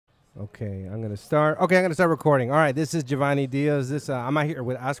Okay, I'm gonna start. Okay, I'm gonna start recording. All right, this is Giovanni Diaz. I'm out here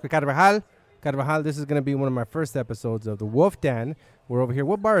with Oscar Carvajal. Carvajal, this is gonna be one of my first episodes of the Wolf Den. We're over here.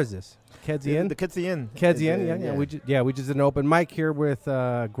 What bar is this? Kedzie. The Kedzie. Kedzie. Yeah. We just did an open mic here with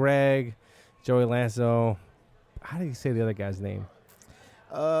Greg, Joey Lasso. How do you say the other guy's name?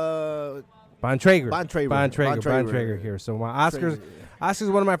 Bontrager here. So Oscar's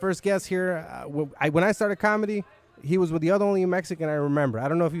one of my first guests here. When I started comedy, he was with the other only Mexican I remember. I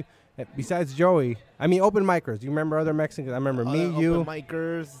don't know if you, besides Joey, I mean open micers. Do you remember other Mexicans? I remember you. Open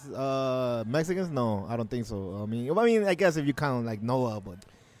micers, Mexicans? No, I don't think so. I mean, I guess if you count like Noah, but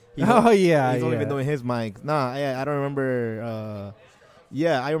he's only been doing his mics. Nah, I don't remember.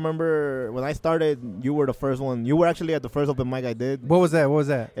 I remember when I started, you were the first one. You were actually at the first open mic I did. What was that?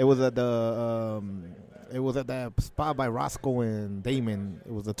 It was at that spot by Roscoe and Damon.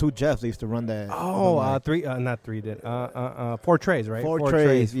 It was the two Jeffs. They used to run that. Four trays, right? Four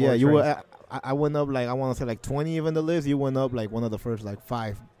trays. Yeah, you were. I went up like I want to say like 20 in the list. You went up like one of the first like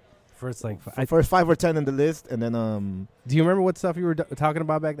five. First 5 or 10 in the list, and then Do you remember what stuff you were talking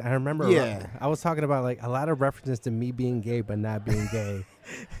about back then? I remember. Yeah, I was talking about like a lot of references to me being gay but not being gay.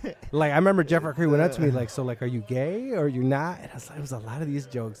 Like I remember Jeffrey Cree went up to me like, so like, are you gay or are you not? And I was like, it was a lot of these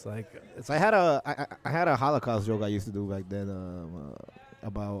jokes. Like, so I had a Holocaust joke I used to do back then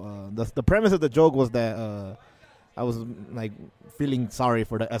about the premise of the joke was that I was like feeling sorry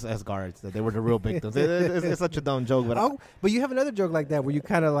for the SS guards, that they were the real victims. It's such a dumb joke, but you have another joke like that where you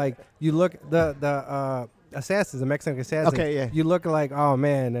kind of like you look the assassins, the Mexican assassins. Okay, yeah. You look like, oh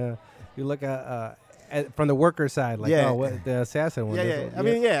man, you look from the worker side, like what the assassin one. Yeah. I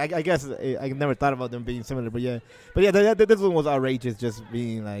mean, I guess I never thought about them being similar, but this one was outrageous, just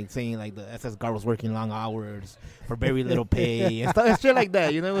being like saying like the SS guard was working long hours for very little pay and stuff, shit like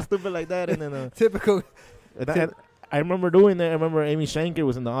that. You know, it was stupid like that, and then typical. I remember doing that. I remember Amy Shanker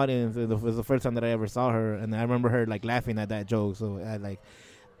was in the audience. It was the first time that I ever saw her, and I remember her like laughing at that joke. So I like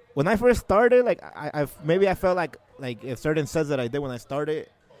when I first started, like I felt like if certain sets that I did when I started,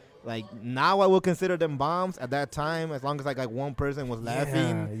 like now I would consider them bombs. At that time, as long as like one person was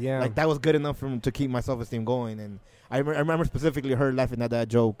laughing, like that was good enough to keep my self-esteem going. And I remember specifically her laughing at that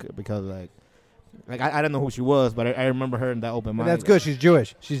joke because like I don't know who she was, but I remember her in that open mic. That's good. She's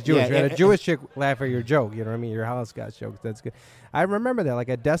Jewish. Yeah, you had a Jewish chick laugh at your joke. You know what I mean? Your Holocaust joke. That's good. I remember that. Like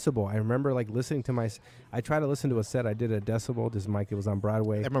at Decibel, I remember like listening to I tried to listen to a set I did at Decibel. This mic, it was on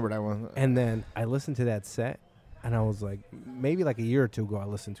Broadway. I remember that one. And then I listened to that set, and I was like, maybe like a year or two ago, I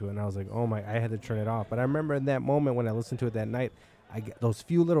listened to it, and I was like, oh my, I had to turn it off. But I remember in that moment when I listened to it that night, those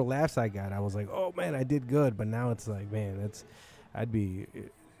few little laughs I got, I was like, oh man, I did good. But now it's like, man, I'd be.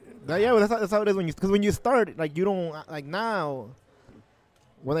 Yeah, well, that's how it is when you start, like you don't like now.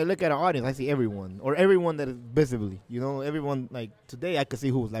 When I look at an audience, I see everyone that is visibly, everyone. Like today, I could see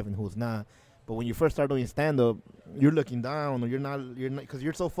who was laughing, who was not. But when you first start doing stand up, you're looking down, or you're not, because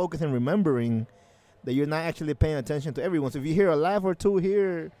you're so focused on remembering that you're not actually paying attention to everyone. So if you hear a laugh or two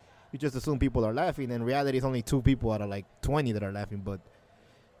here, you just assume people are laughing. In reality, it's only 2 people out of like 20 that are laughing, but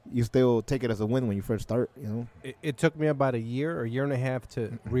you still take it as a win when you first start, It took me about a year and a half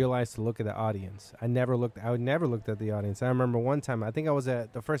to realize to look at the audience. I never looked at the audience. I remember one time, I think I was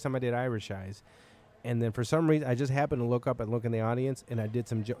at the first time I did Irish Eyes, and then for some reason I just happened to look up and look in the audience, and I did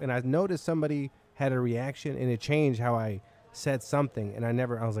some and I noticed somebody had a reaction, and it changed how I said something, and I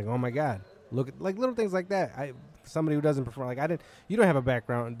was like, oh my God, look at like little things like that. Somebody who doesn't perform, like you don't have a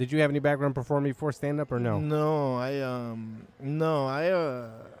background. Did you have any background performing before stand-up or no? No,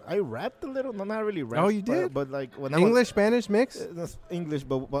 I rapped a little. No, not really rap. Oh, you did? But like when English, Spanish mix? English,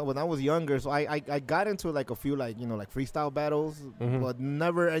 but when I was younger, so I got into like a few like freestyle battles, but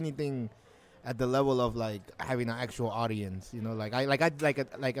never anything at the level of like having an actual audience,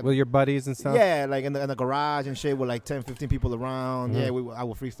 with your buddies and stuff. Yeah, like in the garage and shit with like 10, 15 people around. Yeah, I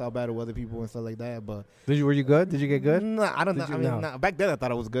would freestyle battle with other people and stuff like that. But were you good? Did you get good? No, I don't know. I mean, back then I thought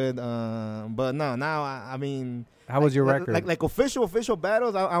I was good. But no, now I mean, how was your record? Like official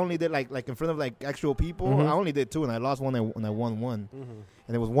battles, I only did like in front of like actual people. I only did 2, and I lost one and I won one.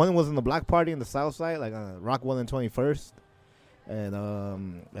 And one was in the block party in the South Side, like Rockwell and 21st. And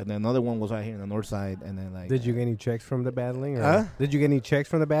then another one was right here in the North Side, and then like. Did you get any checks from the battling? Or Did you get any checks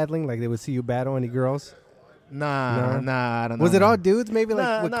from the battling? Like they would see you battle any girls? Nah, I don't know. Was it all dudes? Maybe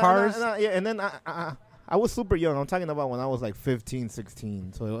like with cars? Yeah, and then I was super young. I'm talking about when I was like 15,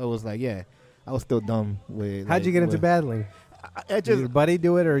 16. So it was like, yeah, I was still dumb with. How'd you get into battling? Did your buddy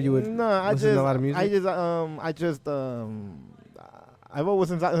do it, or you would? No, listen to a lot of music. I've always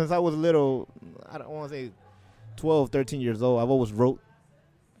since I was little. I don't want to say 12, 13 years old. I've always wrote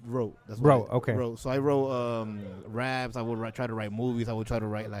wrote. That's Wrote, I okay. Wrote. So I wrote raps. I would try to write movies. I would try to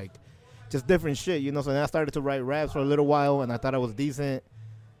write like just different shit, you know. So then I started to write raps for a little while, and I thought I was decent.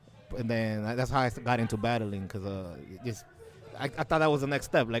 And then that's how I got into battling, because I thought that was the next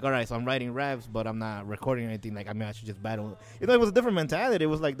step. Like, all right, so I'm writing raps, but I'm not recording anything. Like, I mean, I should just battle. You know, it was a different mentality. It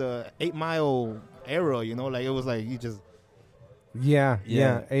was like the 8 Mile era, you know? Like, it was like you just... Yeah.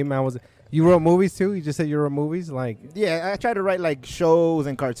 8 Mile was... You wrote movies, too? You just said you wrote movies? Like... Yeah, I tried to write, like, shows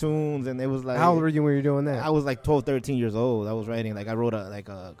and cartoons, and it was like... How old were you when you were doing that? I was, like, 12, 13 years old. I was writing, like, I wrote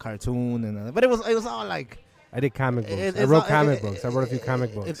a cartoon, and but it was all, like... I did comic books. I wrote comic books. I wrote a few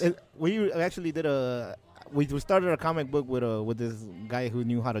comic books. We actually did we started a comic book with this guy who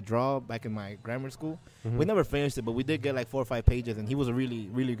knew how to draw back in my grammar school. Mm-hmm. We never finished it, but we did get like 4 or 5 pages, and he was a really,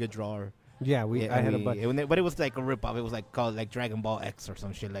 really good drawer. Yeah, I had a buddy. But it was like a rip-off. It was like called like Dragon Ball X or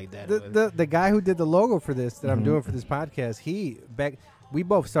some shit like that. The guy who did the logo for this that I'm Mm-hmm. doing for this podcast, we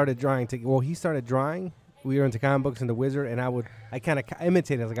both started drawing. He started drawing. We were into comic books and The Wizard, and I kind of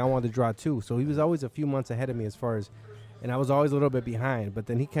imitated. Like, I wanted to draw too. So he was always a few months ahead of me as far as, and I was always a little bit behind. But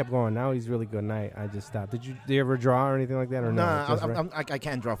then he kept going. Now he's really good, and I just stopped. Did you ever draw or anything like that, or nah, no? I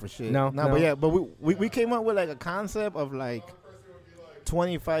can't draw for shit. No. But we came up with like a concept of like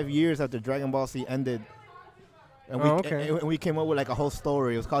 25 years after Dragon Ball Z ended, and we came up with like a whole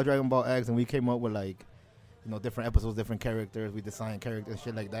story. It was called Dragon Ball X, and we came up with like, you know, different episodes, different characters. We designed characters,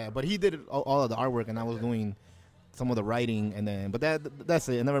 shit like that. But he did all of the artwork, and I was doing some of the writing. And then, but that's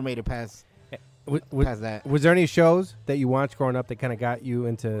it. I never made it past that. Was there any shows that you watched growing up that kind of got you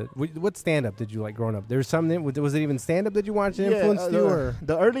into what stand-up did you like growing up? There's something. Was it even stand-up that you watched that influenced you? Or?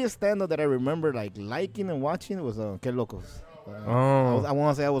 The earliest stand-up that I remember like liking and watching was Qué Locos. I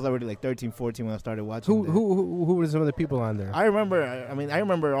want to say I was already like 13, 14 when I started watching. Who were some of the people on there? I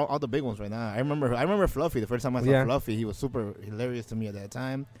remember all the big ones right now. I remember Fluffy. The first time I saw Fluffy, he was super hilarious to me at that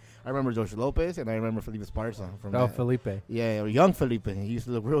time. I remember George Lopez, and I remember Felipe Esparza. Felipe. Yeah, or young Felipe. He used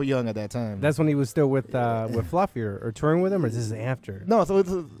to look real young at that time. That's when he was still with Fluffy or touring with him, or this is after? No, so I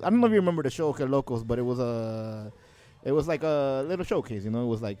don't know if you remember the show Que Locos, but it was like a little showcase. You know, it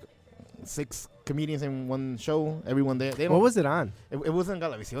was like 6 comedians in one show. Everyone there. What was it on? It was in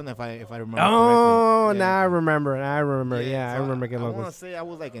Galavisión, if I remember. Oh, correctly. now I remember. I remember. Yeah, I remember Que Locos. I want to say I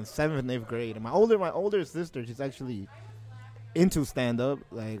was like in 7th and 8th grade. And my older sister, she's actually into stand up.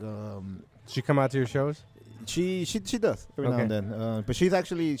 Like, she come out to your shows? She does every now and then. But she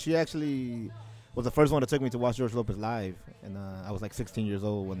actually was the first one that took me to watch George Lopez live, and I was like 16 years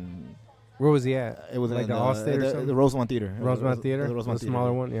old when. Where was he at? It was like in the Allstate or something? The Rosemont Theater. Rosemont Theater? The Rosemont the Theater.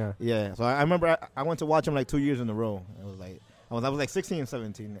 smaller one, yeah. Yeah. So I remember I went to watch him like 2 years in a row. It was like I was like 16 and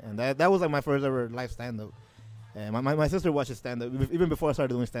 17, and that was like my first ever live stand up. And my sister watches stand up even before I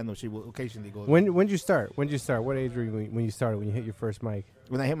started doing stand up. She will occasionally go. When did you start? What age were you when you started? When you hit your first mic?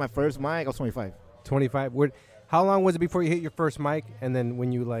 When I hit my first mic, I was 25. 25. How long was it before you hit your first mic? And then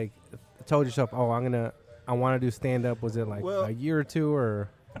when you like told yourself, "Oh, I want to do stand up," was it like a year or two or?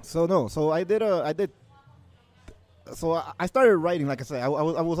 So I did. So I started writing. Like I said, I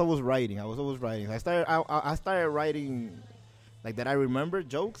was always writing. I started writing, like that. I remember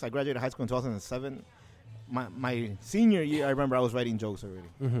jokes. I graduated high school in 2007. My senior year, I remember I was writing jokes already.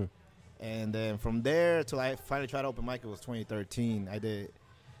 Mm-hmm. And then from there till I finally tried open mic, it was 2013. I did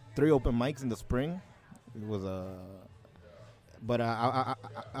 3 open mics in the spring. It was but I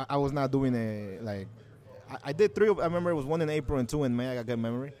was not doing it like. I did 3. I remember it was 1 in April and 2 in May. I got good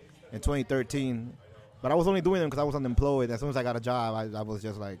memory. In 2013, but I was only doing them because I was unemployed. As soon as I got a job, I was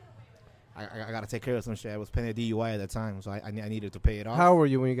just like, I got to take care of some shit. I was paying a DUI at the time, so I needed to pay it off. How old were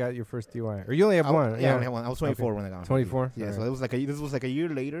you when you got your first DUI? Or you only have one? Yeah, I only had one. I was 24 when I got 24. Yeah, so it was like this was like a year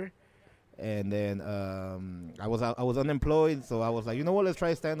later, and then I was unemployed, so I was like, you know what, let's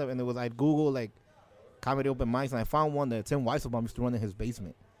try stand up. And I'd Google like comedy open mics, and I found one that Tim Weisselbaum used to run in his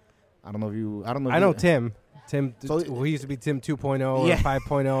basement. I know Tim. So he used to be Tim 2.0 or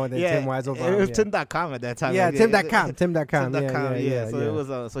 5.0, and then Tim Weisselbaum. It was Tim.com at that time. Yeah, Tim.com. Tim.com. Yeah. So it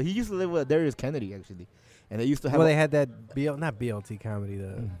was. So he used to live with Darius Kennedy actually, and they used to have. Well, they had that not BLT comedy.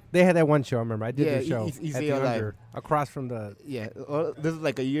 They had that one show. I remember I did the show Easy at the Under, across from the. Yeah, this is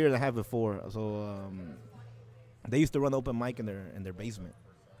like a year and a half before. So they used to run open mic in their basement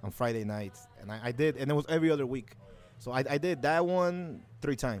on Friday nights, and I did, and it was every other week. So I did that one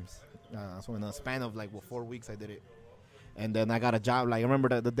 3 times. So in a span of like 4 weeks, I did it, and then I got a job. Like I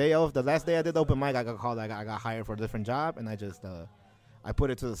remember the last day I did the open mic, I got called. I got hired for a different job, and I just I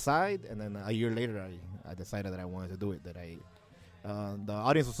put it to the side, and then a year later, I decided that I wanted to do it. The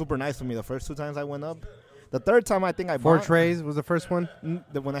audience was super nice to me the first 2 times I went up. The third time I think I 4 Trays was the first one.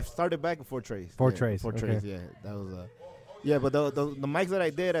 When I started back, 4 Trays. 4 Trays. 4 Trays. Yeah, that was. Yeah, but the mics that I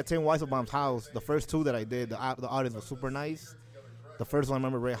did at Tim Weisselbaum's house, the first two that I did, the audience was super nice. The first one I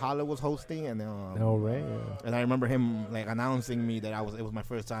remember Ray Holla was hosting, and Ray. Yeah. And I remember him like announcing me that it was my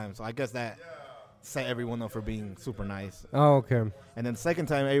first time. So I guess that set everyone up for being super nice. Oh, okay. And then second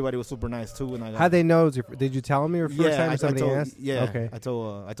time everybody was super nice too. And how'd they know? Did you tell them your first time? Or somebody asked? Yeah. Okay. I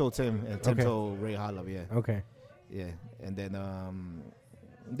told Tim, and Tim told Ray Holla. Yeah. Okay. Yeah, and then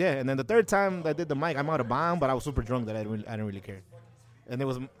and then the third time I did the mic, I'm out of bomb, but I was super drunk that I didn't really care. And I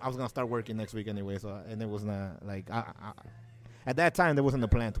was gonna start working next week anyway, and it was not like at that time there wasn't a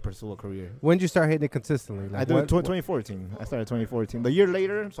plan to pursue a career. When did you start hitting it consistently? Like I did 2014. I started 2014. The year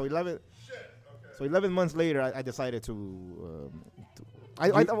later, so 11 months later, I decided to.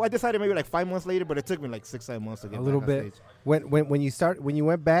 I decided maybe like 5 months later, but it took me like 6-7 months to get a little back bit. on stage. When you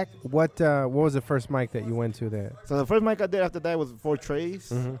went back, what was the first mic that you went to there? So the first mic I did after that was 4 Trays.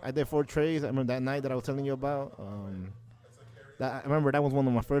 Mm-hmm. I did 4 Trays. I remember that night that I was telling you about. I remember that was one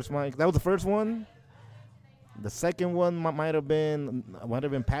of my first mics. That was the first one. The second one might have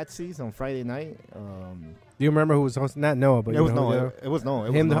been Patsy's on Friday night. Do you remember who was hosting? Not Noah, but it was Noah. It was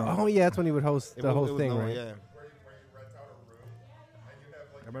Noah. Oh yeah, that's when he would host the whole thing, Noah, right? Yeah.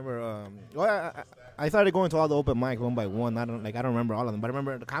 I remember. I started going to all the open mics one by one. I don't remember all of them, but I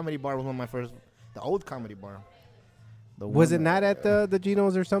remember the Comedy Bar was one of my first. The old Comedy Bar. Was it not at the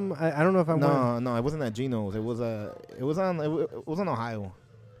Geno's or something? I don't know if I'm. No, it wasn't at Geno's. It was on Ohio.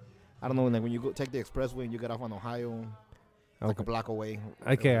 I don't know, like when you take the expressway and you get off on Ohio, like a block away.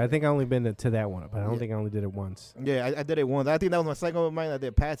 Okay, I think I only been to that one, but I don't think I only did it once. Yeah, I did it once. I think that was my second one. I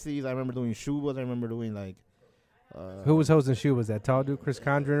did Patsy's. I remember doing Shubas. I remember doing like. Who was hosting Shubas? Was that tall dude, Chris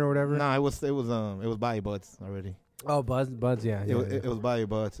Condren or whatever? No, it was Bobby Butts already. Oh, Buds, yeah. It was Bobby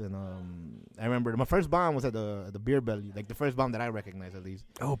Butts, and I remember my first bomb was at the Beer Belly, like the first bomb that I recognized at least.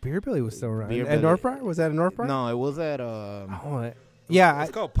 Oh, Beer Belly was still around. Beer At Northbrook? Was that at Northbrook? No, it was at yeah,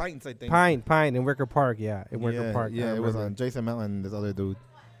 it's called Pints, I think. Pine in Wicker Park, yeah. In Wicker Park. Yeah, it was on Jason Mel and this other dude.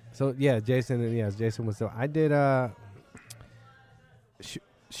 So yeah, Jason was still. I did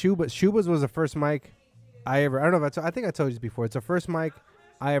Shubas was the first mic I ever. I don't know if I think I told you this before. It's the first mic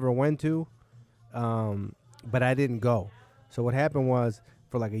I ever went to, but I didn't go. So what happened was,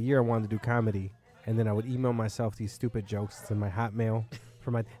 for like a year I wanted to do comedy, and then I would email myself these stupid jokes to my Hotmail.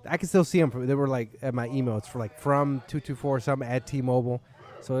 I can still see them. They were like at my email. It's for like from 224 something at T-Mobile.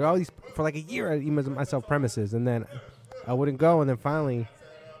 So all these for like a year I emailed myself premises, and then I wouldn't go. And then finally,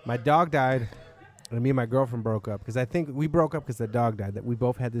 my dog died, and me and my girlfriend broke up because I think we broke up because the dog died. That we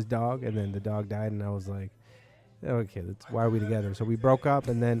both had this dog, and then the dog died, and I was like, okay, why are we together? So we broke up,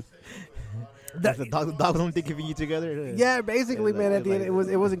 and then. The dog was only keeping you together. Yeah, basically, man. At the end,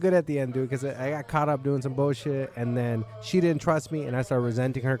 it wasn't good at the end, dude. Because I got caught up doing some bullshit, and then she didn't trust me, and I started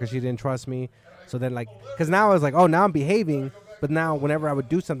resenting her because she didn't trust me. So then, because now I was like, oh, now I'm behaving, but now whenever I would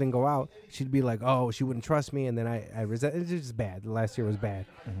do something, go out, she'd be like, oh, she wouldn't trust me, and then I resent. It's just bad. The last year was bad,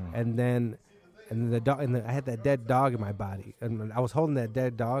 and then the dog, and I had that dead dog in my body, and I was holding that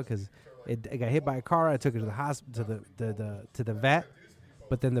dead dog because it got hit by a car. I took it to the hospital, to the vet.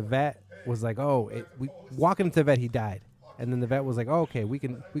 But then the vet was like, we walking into the vet, he died. And then the vet was like, oh, okay, we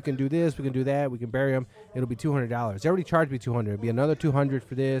can do this, we can do that, we can bury him. It'll be $200. They already charged me $200. It'll be another $200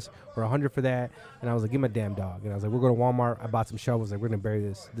 for this or $100 for that. And I was like, give me a damn dog. And I was like, we're going to Walmart. I bought some shovels. Like, we're going to bury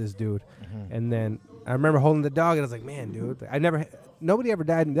this dude. And then I remember holding the dog, and I was like, man, dude, nobody ever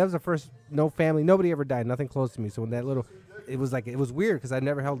died. That was the first, no family, nobody ever died, nothing close to me. So when that it was weird because I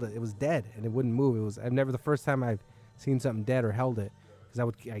never held it. It was dead, and it wouldn't move. I've never the first time I've seen something dead or held it.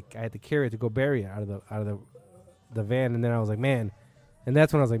 Because I had to carry it to go bury it out of the van, and then I was like, man, and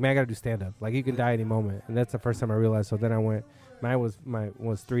that's when I was like, man, I gotta do stand up. Like, you can die any moment, and that's the first time I realized. So then I went. Mine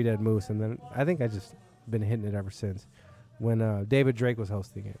was 3 Dead Moose, and then I think I just been hitting it ever since. When David Drake was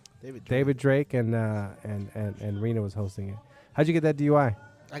hosting it, David Drake and Rena was hosting it. How'd you get that DUI?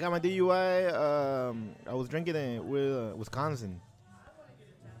 I got my DUI. I was drinking in Wisconsin.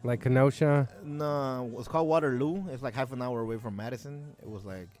 Like Kenosha? No, it's called Waterloo. It's like half an hour away from Madison.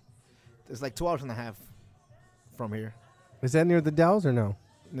 It's like 2 hours and a half from here. Is that near the Dells or no?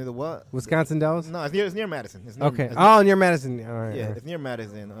 Near the what? Wisconsin Dells? No, it's near Madison. Okay. Near Madison. All right. Yeah, it's near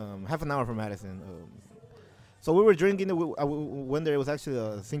Madison. Half an hour from Madison. So we were drinking. I went there. It was actually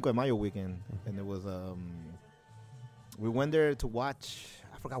a Cinco de Mayo weekend, and it was. We went there to watch.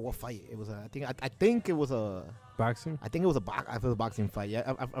 I forgot what fight it was. I think it was a. Boxing? I think it was a boxing fight.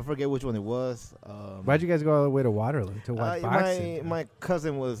 Yeah, I forget which one it was. Why'd you guys go all the way to Waterloo to watch boxing? My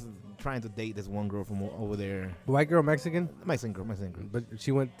cousin was trying to date this one girl from over there. White girl, Mexican? Mexican girl. But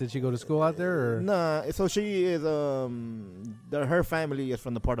did she go to school out there? Or? Nah, so she is, her family is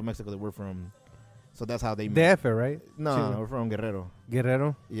from the part of Mexico that we're from. So that's how they DF, right? No, we're from Guerrero.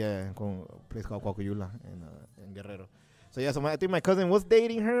 Guerrero? Yeah, a place called Coacuyula in Guerrero. So yeah, so I think my cousin was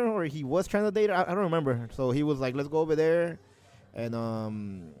dating her, or he was trying to date her. I don't remember. So he was like, "Let's go over there," and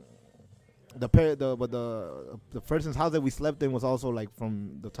the person's house that we slept in was also like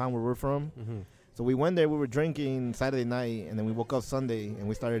from the town where we're from. Mm-hmm. So we went there. We were drinking Saturday night, and then we woke up Sunday, and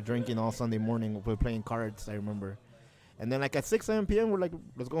we started drinking all Sunday morning. We were playing cards. I remember. And then like at 6 7 p.m. we're like,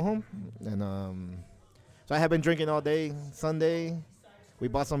 let's go home. And so I had been drinking all day. Sunday, we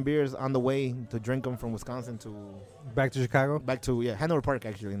bought some beers on the way to drink them from Wisconsin to back to Chicago. Back to Hanover Park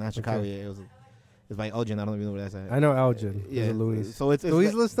actually, not Chicago. Okay. Yeah, it's by Elgin. I don't even know where that's at. I know Elgin. Yeah, Luis. So it's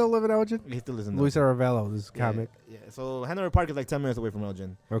Luis still live in Elgin. He still lives in Luis Aravello, this comic. Yeah. So Hanover Park is like 10 minutes away from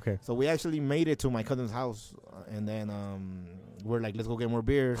Elgin. Okay. So we actually made it to my cousin's house, and then we're like, let's go get more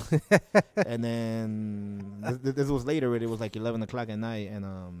beers. And then this was later. It was like 11 o'clock at night, and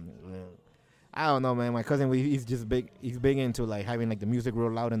I don't know, man. My cousin, he's just big. He's big into like having like the music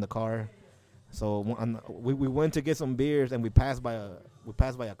real loud in the car. So we went to get some beers, and we passed by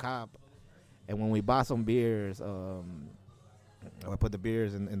a cop. And when we bought some beers, I put the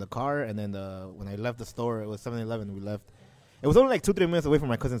beers in the car, and then when I left the store, it was 7-Eleven. We left. It was only like 2-3 minutes away from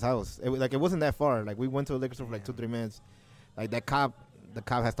my cousin's house. It wasn't that far. Like we went to a liquor store for like 2-3 minutes. Like the cop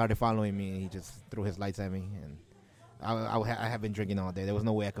had started following me, and he just threw his lights at me. And I have been drinking all day. There was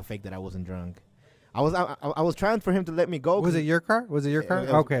no way I could fake that I wasn't drunk. I was trying for him to let me go. Was it your car?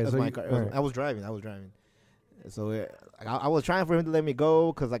 Okay, so my car. I was driving. So I was trying for him to let me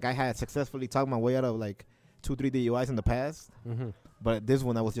go because like I had successfully talked my way out of like 2-3 DUIs in the past. Mm-hmm. But this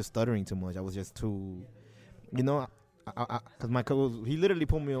one I was just stuttering too much. I was just too, because my cousin, he literally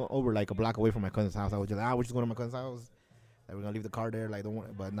pulled me over like a block away from my cousin's house. I was just like, we're just going to my cousin's house. Like we're gonna leave the car there. Like don't worry.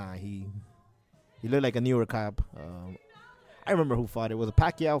 But nah, he looked like a newer cop. I remember who fought. It was a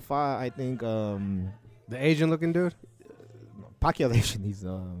Pacquiao fight, I think. The Asian looking dude. Pacquiao Asian. He's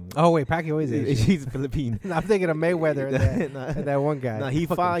oh wait, Pacquiao is Asian. He's Filipino. I'm thinking of Mayweather and that one guy. No, he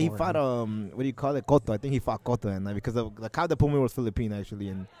fought what do you call it? Cotto. I think he fought Cotto, and because the cop that pulled me was Filipino actually,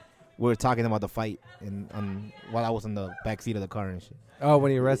 and we were talking about the fight and while I was in the back seat of the car and shit. Oh,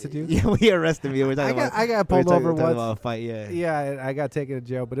 when he arrested you? Yeah, he arrested me. I got pulled over once. About a fight, yeah. Yeah, I got taken to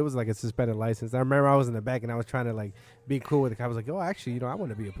jail, but it was like a suspended license. I remember I was in the back and I was trying to like be cool with the cop. I was like, oh, actually, I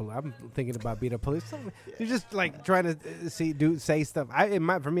want to be a police. I'm thinking about being a police. So you're just like trying to say stuff.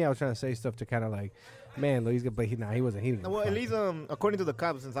 For me, I was trying to say stuff to kind of like, man, he's good, but he wasn't. He didn't. Well, at least according to the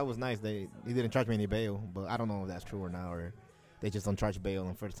cops, since I was nice, he didn't charge me any bail. But I don't know if that's true or not, or they just don't charge bail on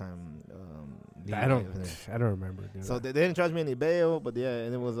the first time. I don't remember. Dude. So they didn't charge me any bail, but yeah,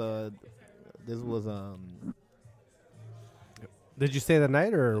 and it was this was Did you stay the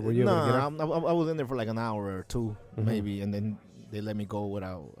night or were you? No, I was in there for like an hour or two, maybe, and then they let me go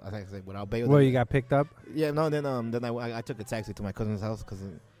without bail. Well, you got picked up. Yeah, no, then I took a taxi to my cousin's house because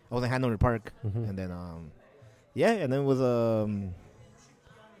I was in Hanover Park, and then and then it was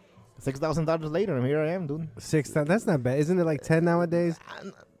 $6,000 later, and here I am, dude. That's not bad, isn't it? Like 10 nowadays,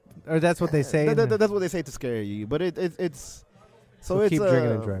 or that's what they say. That's what they say to scare you, but it's so it's keep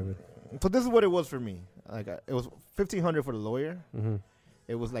drinking and driving. So this is what it was for me. Like it was $1,500 for the lawyer. Mm-hmm.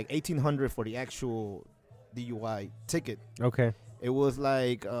 It was like $1,800 for the actual DUI ticket. Okay. It was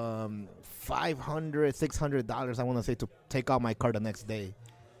like $500, $600. I want to say to take out my car the next day.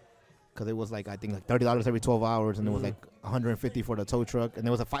 Because it was like, I think like $30 every 12 hours, and it was like $150 for the tow truck, and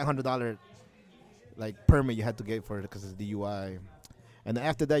there was a $500 like permit you had to get for it because it's DUI. And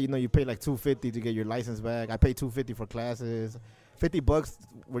after that, you pay like $250 to get your license back. I paid $250 for classes, $50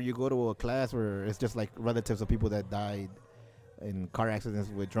 where you go to a class where it's just like relatives of people that died in car accidents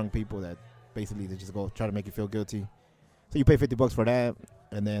with drunk people that basically they just go try to make you feel guilty. So you pay $50 for that,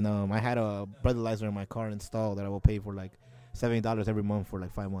 and then I had a breathalyzer in my car installed that I will pay for like $70 every month for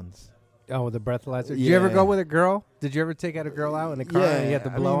like 5 months. Oh, the breathalyzer. Did you ever go with a girl? Did you ever take out a girl out in the car and you had to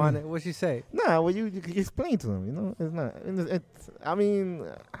blow on it? What'd she say? Nah, well, you explain to them, It's not.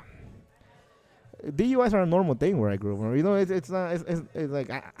 DUIs are a normal thing where I grew up. It's not. It's like.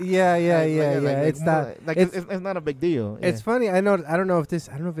 Yeah. It's not. Like it's not a big deal. It's funny. I don't know if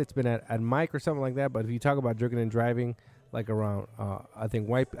it's been at Mike or something like that. But if you talk about drinking and driving, like around, I think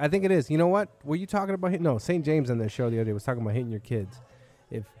it is. You know what? Were you talking about? No, St. James on their show the other day was talking about hitting your kids.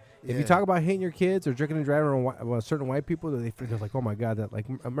 If you talk about hitting your kids or drinking and driving around certain white people, they're like, oh my God, that like.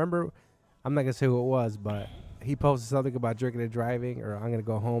 I remember, I'm not gonna say who it was, but he posted something about drinking and driving, or I'm gonna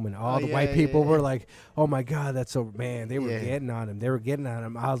go home, and all the white people were like, oh my God, that's so, man, they were getting on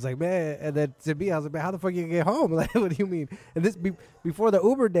him. I was like, man, and then to me, I was like, man, how the fuck you get home? Like, what do you mean? And this before the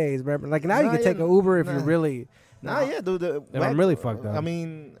Uber days, remember? Like now you can take an Uber if you're really. Dude. I'm really fucked up. I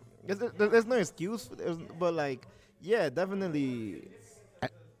mean, There's no excuse, but like, yeah, definitely.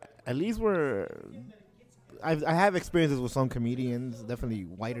 At least I have experiences with some comedians, definitely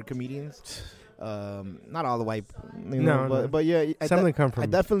whiter comedians. Not all the white, but yeah, some of them come from. I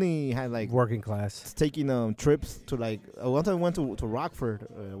definitely had like working class, taking trips to like one time I went to Rockford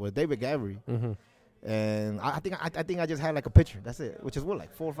with David Gabry, and I think I just had like a picture. That's it, which is what,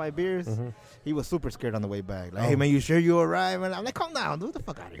 like 4 or 5 beers. He was super scared on the way back. Like, hey man, you sure you alright? Man, I'm like, calm down, dude, the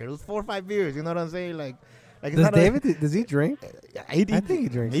fuck out of here. It was 4 or 5 beers. You know what I'm saying? Like does he drink? I think he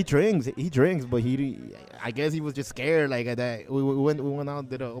drinks. He drinks, but I guess he was just scared. Like at that, we went out,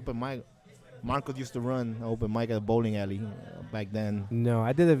 did an open mic. Marcos used to run an open mic at a bowling alley back then. No,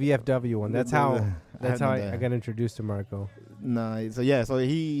 I did the VFW one. That's how I got introduced to Marco. No, so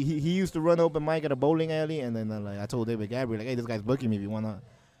he used to run open mic at a bowling alley, and then like I told David Gabriel, like, hey, this guy's booking me. If you wanna,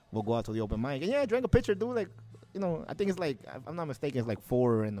 we'll go out to the open mic. And yeah, I drank a pitcher, dude. Like, you know, I think it's like, if I'm not mistaken, it's like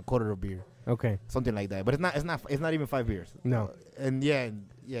 4 1/4 of beer. Okay. Something like that. But it's not even 5 beers. No. And yeah,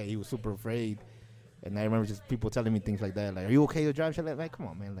 he was super afraid. And I remember just people telling me things like that, like, are you okay to drive? Like, come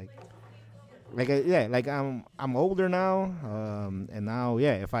on, man, like I'm older now, and now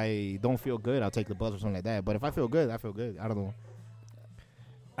if I don't feel good, I'll take the bus or something like that. But if I feel good, I feel good. I don't know.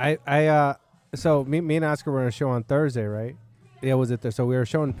 So me and Oscar were on a show on Thursday, right? Yeah, was it there? So we were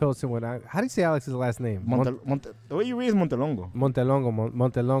showing Pilsen. How do you say Alex's last name? The way you read is Montelongo.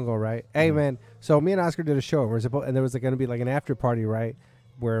 Montelongo, right? Hey man, so me and Oscar did a show. And there was going to be like an after party, right?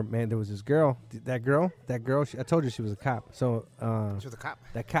 Where, man, there was this girl. That girl. I told you she was a cop. So she was a cop.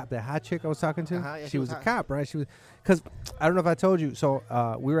 That hot chick I was talking to. Yeah, she was a cop, right? She was, because I don't know if I told you. So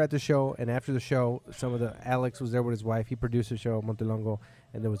we were at the show, and after the show, Alex was there with his wife. He produced the show, Montelongo,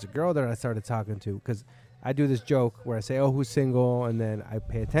 and there was a girl there I started talking to, because I do this joke where I say, "Oh, who's single?" and then I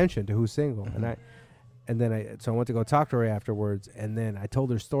pay attention to who's single, so I went to go talk to her afterwards, and then I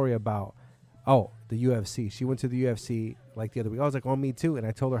told her story about. Oh, the UFC. She went to the UFC like the other week. I was like, oh, me too. And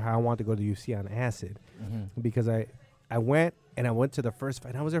I told her how I wanted to go to the UFC on acid. Because I went to the first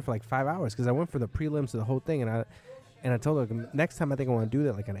fight. I was there for like 5 hours because I went for the prelims to the whole thing. And I told her, next time I think I want to do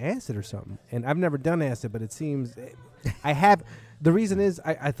that like on acid or something. And I've never done acid, but it seems I have. The reason is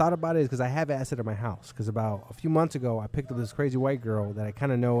I thought about it is because I have acid at my house. Because about a few months ago, I picked up this crazy white girl that I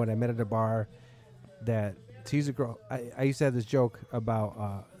kind of know, and I met at a bar. She's a girl. I used to have this joke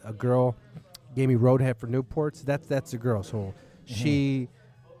about a girl gave me roadhead for Newports. That's the girl. So we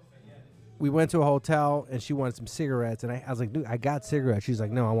went to a hotel and she wanted some cigarettes, and I was like, dude, I got cigarettes. She's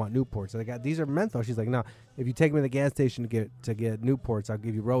like, no, I want Newports. And these are menthol. She's like, no, if you take me to the gas station to get Newports, I'll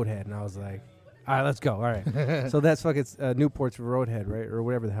give you roadhead. And I was like, all right, let's go. All right. So that's fucking Newports for roadhead, right, or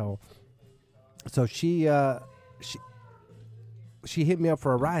whatever the hell. So she hit me up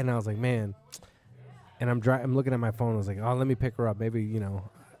for a ride, and I was like, man. And I'm looking at my phone. I was like, oh, let me pick her up. Maybe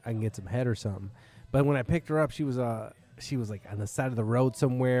I can get some head or something. But when I picked her up, she was like on the side of the road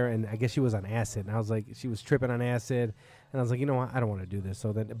somewhere, and I guess she was on acid. And I was like, she was tripping on acid, and I was like, you know what, I don't want to do this.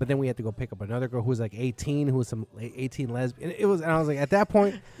 But then we had to go pick up another girl who was like 18, who was some 18 lesbian. And I was like, at that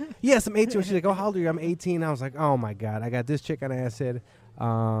point, yes, I'm 18. She's like, oh, how old are you? I'm 18. I was like, oh my god, I got this chick on acid.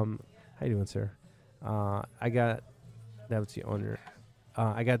 How you doing, sir? That was the owner.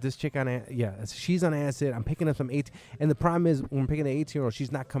 I got this chick on she's on acid. I'm picking up some 18, and the problem is when I'm picking the 18-year-old,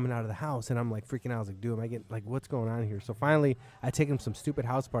 she's not coming out of the house, and I'm like freaking out. I was like, dude, am I getting like what's going on here? So finally, I take him some stupid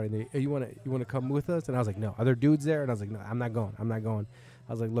house party. And you want to come with us? And I was like, no. Are there dudes there? And I was like, no, I'm not going.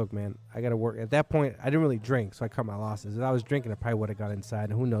 I was like, look, man, I got to work. At that point, I didn't really drink, so I cut my losses. If I was drinking, I probably would have got inside,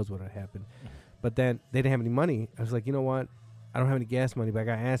 and who knows what would have happened. But then they didn't have any money. I was like, you know what? I don't have any gas money, but I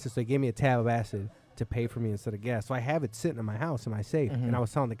got acid, so they gave me a tab of acid to pay for me instead of gas. So I have it sitting in my house in my safe. And I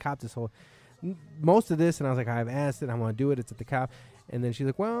was telling the cop this most of this, and I was like, I have acid, I want to do it. It's at the cop. And then she's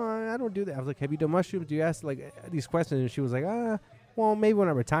like, well, I don't do that. I was like, have you done mushrooms? Do you ask like these questions? And she was like, well, maybe when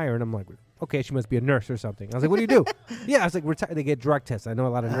I retire. And I'm like, okay, she must be a nurse or something. I was like, what do you do? Yeah, I was like, retire. They get drug tests. I know a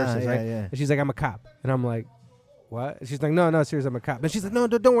lot of nurses, right? Yeah. And she's like, I'm a cop. And I'm like, what? And she's like, no, seriously, I'm a cop. And she's like, no,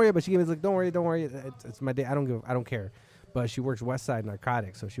 don't worry. But she gave me like, don't worry. It's my day. I don't care. But she works West Side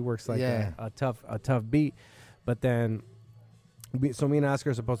Narcotics, so she works like a tough beat. But then, so me and Oscar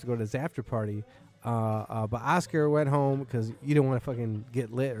are supposed to go to this after party. But Oscar went home because you didn't want to fucking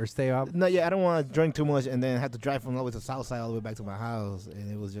get lit or stay up. No, yeah, I don't want to drink too much and then have to drive from all the way to South Side all the way back to my house.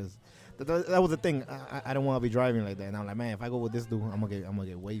 And it was just that was the thing. I don't want to be driving like that. And I'm like, man, if I go with this dude, I'm gonna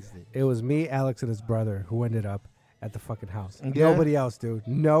get wasted. It was me, Alex, and his brother who ended up at the fucking house. Yeah. Nobody else, dude.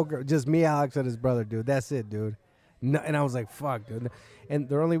 No girl, just me, Alex, and his brother, dude. That's it, dude. No, and I was like, fuck, dude. And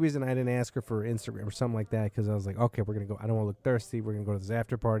the only reason I didn't ask her for Instagram or something like that, because I was like, okay, we're going to go. I don't want to look thirsty. We're going to go to this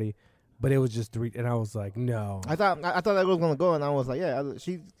after party. But it was just 3, and I was like, no. I thought that girl was gonna go, and I was like, yeah,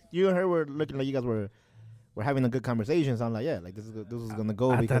 you and her were looking like you guys were having a good conversation. So I'm like, yeah, like this was gonna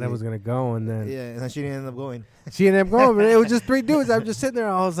go. I thought it was gonna go, and then and then she didn't end up going. She ended up going, but it was just 3 dudes. I'm just sitting there.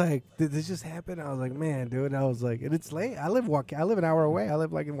 I was like, did this just happen? I was like, man, dude. I was like, and it's late. I live an hour away. I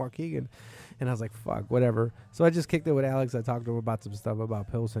live like in Waukegan. And I was like, fuck, whatever. So I just kicked it with Alex. I talked to him about some stuff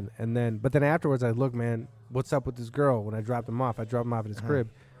about Pilsen. But then afterwards, I was, look, man, what's up with this girl? When I dropped him off, at his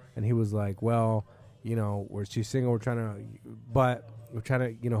crib. And he was like, well, she's single. We're trying to,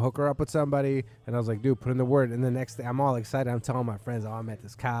 hook her up with somebody. And I was like, dude, put in the word. And the next day, I'm all excited. I'm telling my friends, I met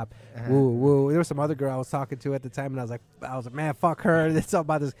this cop. Woo, woo. There was some other girl I was talking to at the time. And I was like, man, fuck her. It's all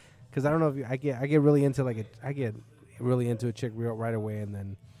about this. Because I don't know if I get really into a chick right away. And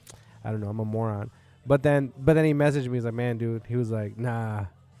then, I don't know, I'm a moron. But then he messaged me. He's like, man, dude. He was like, nah,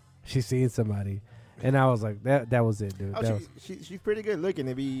 she's seen somebody. And I was like, that was it, dude. She's pretty good looking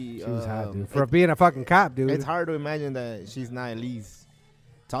to be. She was hot, dude. For being a fucking cop, dude. It's hard to imagine that she's not at least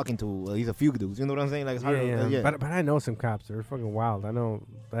talking to at least a few dudes. You know what I'm saying? Like, it's hard to. But I know some cops. They're fucking wild. I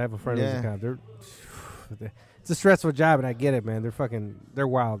have a friend who's a cop. It's a stressful job, and I get it, man. They're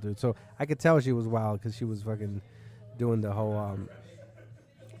wild, dude. So I could tell she was wild because she was fucking doing the whole, I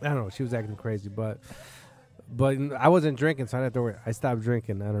don't know. She was acting crazy, but I wasn't drinking, so I didn't have to worry. I stopped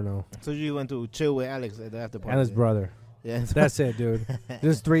drinking. I don't know. So you went to chill with Alex at the after party? And his brother. Yeah, that's it, dude.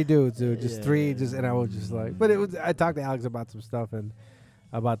 Just 3 dudes, dude. Just 3. And I was just like, but it was. I talked to Alex about some stuff and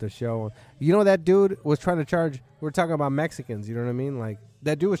about the show. That dude was trying to charge. We're talking about Mexicans. You know what I mean? Like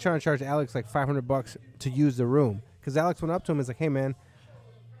that dude was trying to charge Alex like $500 to use the room because Alex went up to him and was like, hey man,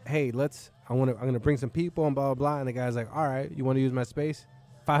 I'm gonna bring some people and blah blah blah. And the guy's like, all right, you want to use my space?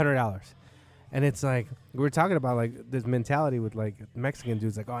 $500. And it's like we were talking about like this mentality with like Mexican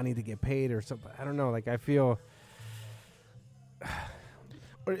dudes like, oh, I need to get paid or something. I don't know. Like I feel.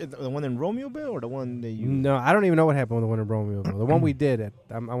 Or the one in Romeoville or the one that you? No, I don't even know what happened with the one in Romeoville. The one we did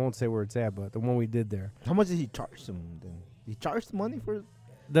I won't say where it's at, but the one we did there. How much did he charge them? Then he charged money for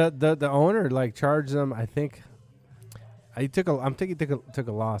the owner like charged them. I think he took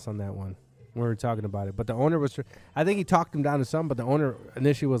a loss on that one. We were talking about it, but the owner was. I think he talked him down to some, but the owner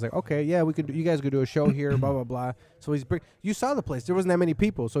initially was like, "Okay, yeah, we could. You guys could do a show here, blah blah blah." So you saw the place. There wasn't that many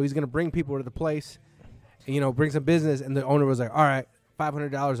people, so he's gonna bring people to the place, bring some business. And the owner was like, "All right,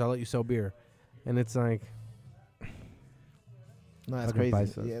 $500, I'll let you sell beer," and it's like, no, that's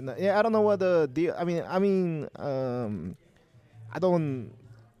crazy. Yeah, I don't know what the deal. I don't.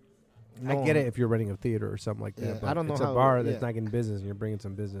 I get it if you're running a theater or something like that. But I don't know. It's a bar that's not getting business, and you're bringing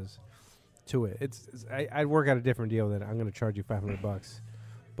some business to it. I'd work out a different deal that I'm going to charge you $500.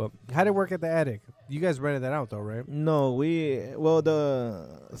 But how did it work at the attic? You guys rented that out though, right? No, when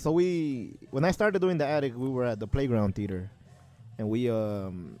I started doing the attic, we were at the Playground Theater, and we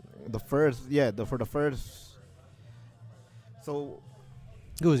so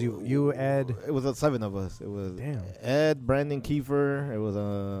it was you, Ed. It was 7 of us. It was damn. Ed, Brandon Kiefer. It was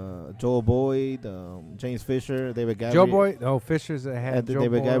Joel Boyd, James Fisher, David Gabriel. Joe Boyd. Oh, Fisher's had Joe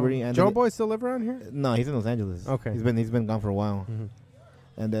David Boyd. Gabriel. Joe Boyd still live around here? No, he's in Los Angeles. Okay, he's been gone for a while. Mm-hmm.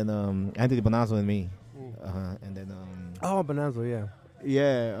 And then Anthony Bonazzo and me. And then Bonazzo, yeah.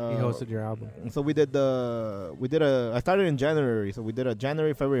 Yeah, he hosted your album. So I started in January, so we did a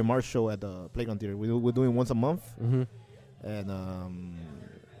January, February, March show at the Playground Theater. We're doing once a month, and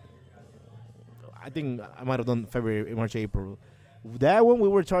I think I might have done February, March, April. That one they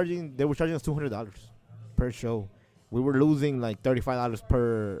were charging us $200 per show. We were losing like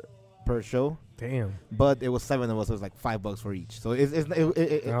 $35 per show. Damn. But it was 7 of us, so it was like $5 for each. So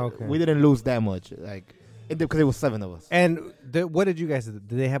okay. We didn't lose that much, like. Because it was 7 of us. And what did you guys do?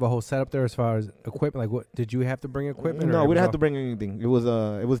 Did they have a whole setup there as far as equipment? Like, what did you have to bring equipment? No, we didn't have to bring anything. It was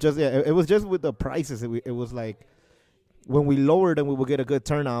just with the prices. It was like when we lowered them, we would get a good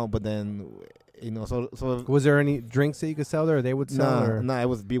turnout. But then, so was there any drinks that you could sell there? Or they would sell? No, it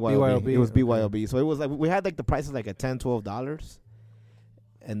was BYOB. It was BYOB. So it was like we had like the prices like at $10, $12,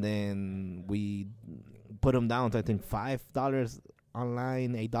 and then we put them down to I think $5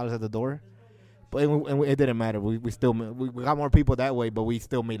 online, $8 at the door. But it didn't matter. We got more people that way, but we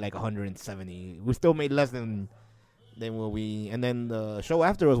still made like 170. We still made less than what we. And then the show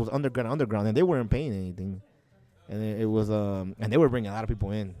after us was underground, and they weren't paying anything. And it was and they were bringing a lot of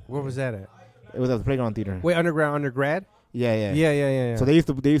people in. Where was that at? It was at the Playground Theater. Wait, undergrad? Yeah. So they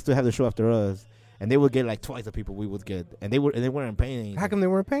used to have the show after us, and they would get like twice the people we would get, and they weren't paying anything. How come they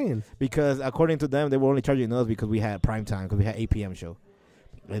weren't paying? Because according to them, they were only charging us because we had prime time, because we had 8 p.m. show.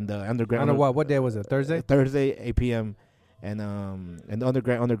 In the underground. I don't know what day was it? Thursday? Thursday, 8 p.m. And the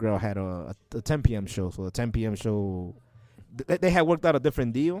underground had a 10 p.m. show. So the 10 p.m. show they had worked out a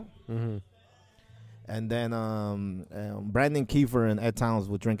different deal. Mm-hmm. And then Brandon Kiefer and Ed Towns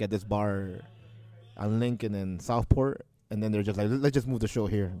would drink at this bar on Lincoln and Southport. And then they're just like, let's just move the show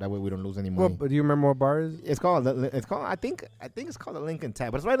here. That way we don't lose any money. Well, but do you remember what bar is? It's called. I think it's called the Lincoln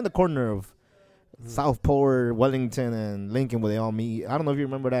Tap, but it's right in the corner of Southport, Wellington, and Lincoln, where they all meet. I don't know if you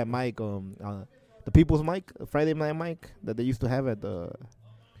remember that mic, the People's Mic, Friday Night Mic that they used to have at the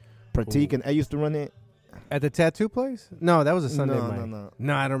Pratik, and I used to run it At the tattoo place? No, that was a Sunday No, mic. no.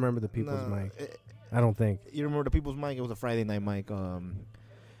 No, I don't remember the People's Mic. I don't think. You remember the People's Mic? It was a Friday Night Mic.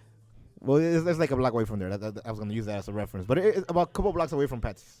 Well, it's like a block away from there. I was going to use that as a reference. But it's about a couple blocks away from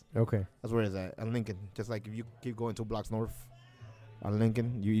Pat's. Okay. That's where it's at, on Lincoln. Just like if you keep going 2 blocks north on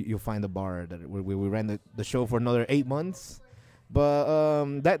Lincoln, you'll find a bar that we ran the show for another 8 months.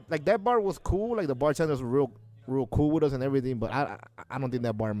 But that bar was cool. Like the bartenders were real cool with us and everything. But I don't think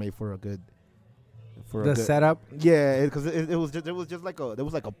that bar made for a good. Setup. Yeah, because it was just like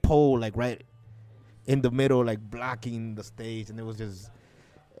a pole like right in the middle, like blocking the stage, and it was just.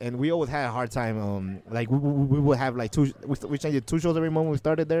 And we always had a hard time. Like we would have like 2. We changed 2 shows every month when we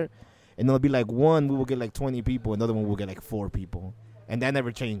started there, and it'll be like one we would get like 20 people, another one we would get like 4 people, and that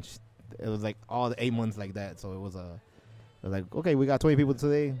never changed. It was like all the 8 months like that. So it was like okay, we got 20 people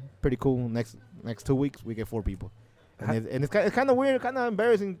today, pretty cool. Next 2 weeks we get 4 people, and it's kind of weird, kind of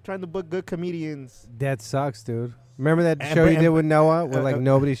embarrassing trying to book good comedians. That sucks, dude. Remember that show you did with Noah where like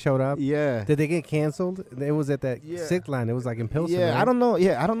nobody showed up? Yeah. Did they get canceled? It was at that sick line. It was like in Pilsen. Yeah, right? I don't know.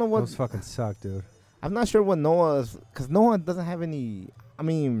 Yeah, I don't know what. Those fucking suck, dude. I'm not sure what Noah's, because Noah doesn't have any. I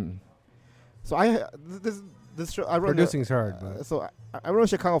mean, so this show I run. Producing's hard. But. So I run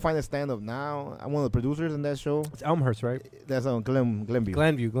Chicago Finest Stand Up now. I'm one of the producers in that show. It's Elmhurst, right? That's on Glenview.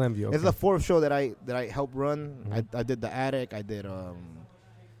 Glenview. Okay. It's the 4th show that I helped run. Mm-hmm. I did the Attic. I did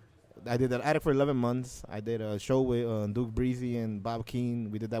the Attic for 11 months. I did a show with Duke Breezy and Bob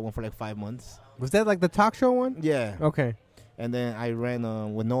Keane. We did that one for like 5 months. Was that like the talk show one? Yeah. Okay. And then I ran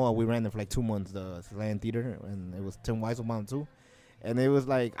with Noah. We ran it for like 2 months, the Land Theater, and it was Tim Weiselbaum too. And it was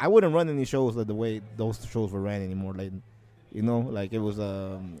like I wouldn't run any shows like the way those shows were ran anymore. Like, like it was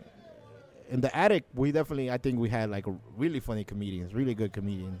in the Attic. I think we had like really funny comedians, really good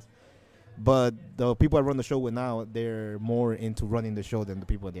comedians. But the people I run the show with now, they're more into running the show than the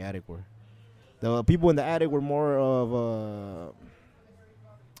people in the Attic were. The people in the Attic were more of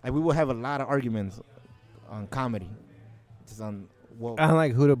like we would have a lot of arguments on comedy, just on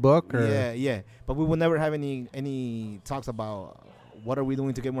like who to book or yeah. But we would never have any talks about what are we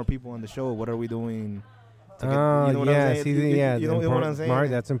doing to get more people on the show. What are we doing? To get, you know what I'm saying? You know what I'm saying?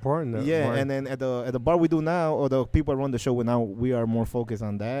 Mark, that's important. Though. Yeah, Mark. and then at the bar we do now, or the people I run the show with now, we are more focused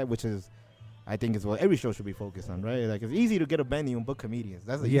on that, which is. I think is what every show should be focused on, right? Like it's easy to get a venue and book comedians.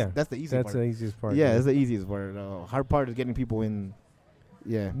 That's the easy part. That's the easiest part. Yeah, that's the easiest part. Hard part is getting people in.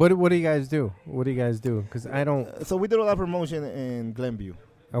 Yeah. What do you guys do? Because I don't. So we did a lot of promotion in Glenview.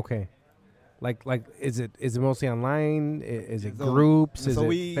 Okay. Like is it mostly online? Is it groups? Is it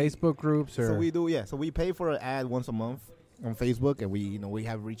Facebook groups? Or? So we do So we pay for an ad once a month on Facebook, and we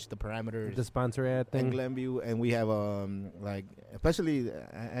have reached the parameters. The sponsor ad thing. In Glenview, and we have like especially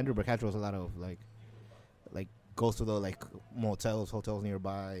Andrew Bercatro has a lot of like goes to the like hotels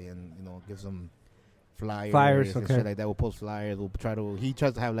nearby, and gives them flyers and shit like that. We'll post flyers. He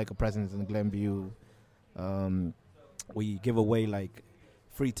tries to have like a presence in Glenview. We give away like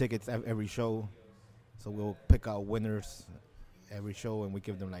free tickets every show, so we'll pick out winners every show, and we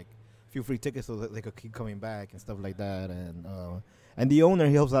give them like few free tickets so that they could keep coming back and stuff like that. And the owner,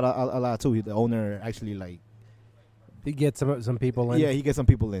 he helps out a lot too. The owner actually like he gets some people in. Yeah, he gets some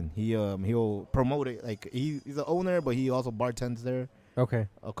people in. He'll promote it. Like he's the owner, but he also bartends there. Okay.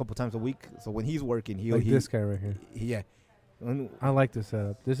 A couple times a week. So when he's working, this guy right here. Yeah. I like this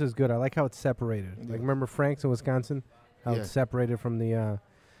setup. This is good. I like how it's separated. Yeah. Like remember Frank's in Wisconsin? How it's separated from the.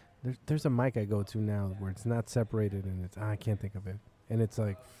 There's a mic I go to now where it's not separated, and I can't think of it, and it's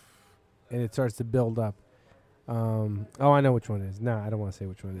like. And it starts to build up. I know which one it is. No, I don't want to say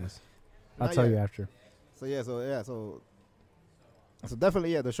which one it is. I'll tell you after. So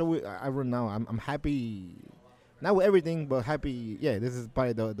definitely, the show I run now, I'm happy, not with everything, but happy. Yeah, this is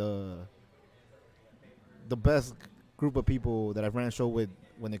probably the best group of people that I've ran a show with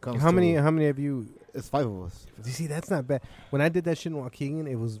when it comes. How many have you? It's 5 of us. You see, that's not bad. When I did that shit in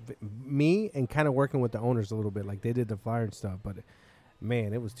Waukegan, it was me and kind of working with the owners a little bit. Like they did the flyer and stuff, but.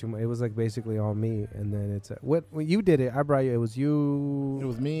 Man, it was too much. It was like basically all me, and then it's when you did it. I brought you. It was you. It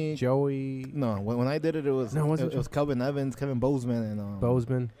was me, Joey. No, when I did it, it was it was Kelvin Evans, Kevin Bozeman,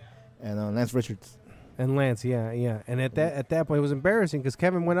 and Lance Richards. And Lance, yeah. And at that point, it was embarrassing because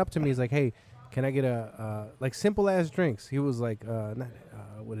Kevin went up to me. He's like, "Hey, can I get a like simple ass drinks? He was like, not,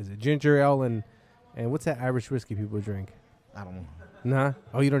 what is it, ginger ale and what's that Irish whiskey people drink? I don't know. Nah.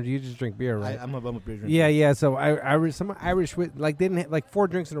 Oh, you don't. You just drink beer, right? I'm a beer drinker. Yeah. So some Irish like didn't like 4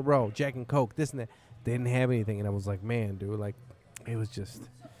 drinks in a row, Jack and Coke, this and that. They didn't have anything, and I was like, man, dude, like it was just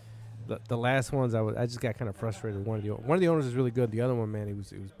the last ones. I just got kind of frustrated. One of the owners is really good. The other one, man, he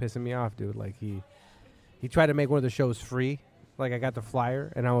was pissing me off, dude. Like he tried to make one of the shows free. Like I got the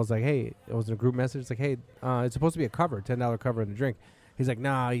flyer, and I was like, hey, it was in a group message. It's like, hey, it's supposed to be a cover, $10 cover and a drink. He's like,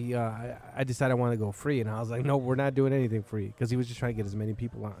 nah, I decided I want to go free. And I was like, no, we're not doing anything free. Because he was just trying to get as many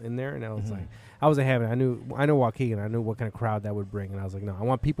people in there. And I was like, I wasn't having it. I know Waukegan. I knew what kind of crowd that would bring. And I was like, no, I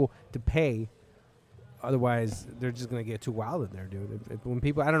want people to pay. Otherwise, they're just going to get too wild in there, dude. When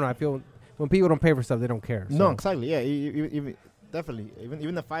people, I don't know, I feel when people don't pay for stuff, they don't care. So. No, exactly. Yeah, even, definitely.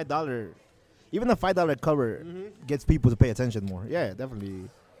 Even the $5 cover gets people to pay attention more. Yeah, definitely.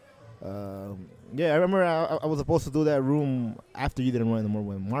 Yeah, I remember I was supposed to do that room after you didn't run anymore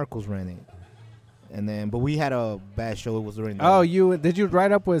when Marcos ran it, but we had a bad show. It was during. Did you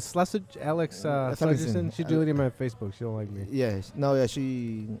write up with Alex Sludgerson? She deleted my Facebook. She don't like me. Yeah, I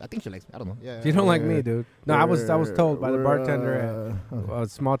think she likes me. I don't know. Yeah, she don't like me, dude. No, I was told by the bartender at a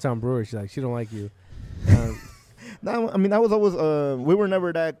small town brewery. She's like, she don't like you. No, I mean I was always we were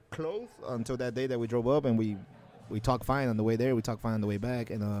never that close until that day that we drove up and we talked fine on the way there. We talked fine on the way back,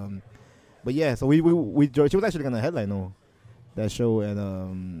 and but yeah, so we she was actually gonna headline that show,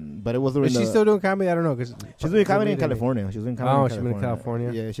 and but it was. Is she still doing comedy? I don't know, cause she's doing comedy in California. She's doing comedy. She's been in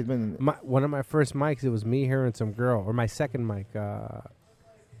California. Yeah, she's been. One of my first mics, it was me, her, and some girl, or my second mic, the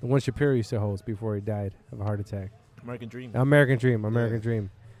one Shapiro used to host before he died of a heart attack. American Dream. Dream.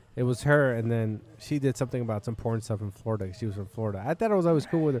 It was her, and then she did something about some porn stuff in Florida. She was from Florida. I thought I was always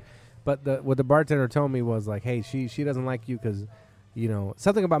cool with her, but what the bartender told me was like, hey, she doesn't like you because. You know,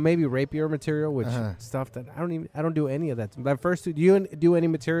 something about maybe rapier material, which stuff that I don't do any of that. That first, do you do any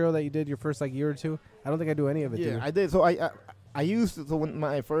material that you did your first like year or two? I don't think I do any of it. Yeah, I did. So I used to. So when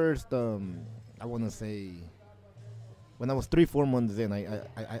my first, I want to say, when I was 3-4 months in,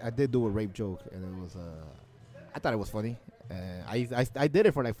 I did do a rape joke, and it was I thought it was funny. I did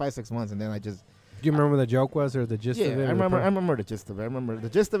it for like 5-6 months, and then I just. Do you remember what the joke was or the gist of it? Yeah, I remember the gist of it. I remember the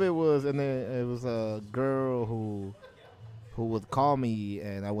gist of it was, and then it was a girl who would call me,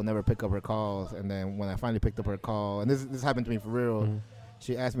 and I would never pick up her calls. And then when I finally picked up her call, and this happened to me for real,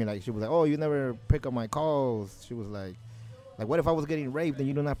 she asked me, like, she was like, oh, you never pick up my calls. She was like, what if I was getting raped and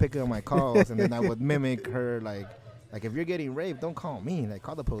you do not pick up my calls? And then I would mimic her, like if you're getting raped, don't call me. Like,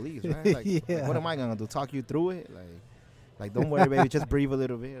 call the police, right? Like, like what am I going to do, talk you through it? Like, don't worry, baby, just breathe a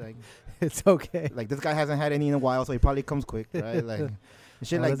little bit. Like, it's okay. Like, this guy hasn't had any in a while, so he probably comes quick, right? Like,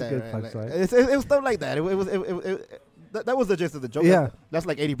 shit like that, right? Like, it was stuff like that. It was that was the gist of the joke. Yeah, that's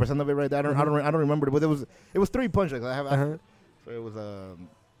like 80% of it right there. I don't remember it, but it was 3 punchlines. So it was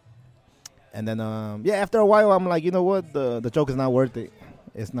and then after a while I'm like, you know what, the joke is not worth it.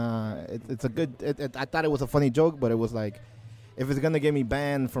 It's not. It's a good. I thought it was a funny joke, but it was like, if it's gonna get me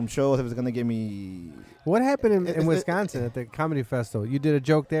banned from shows, if it's gonna get me. What happened in Wisconsin at the comedy festival? You did a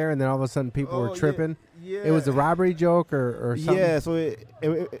joke there, and then all of a sudden people were tripping. Yeah. It was a robbery joke or something. Yeah. So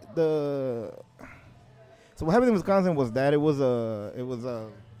So what happened in Wisconsin was that it was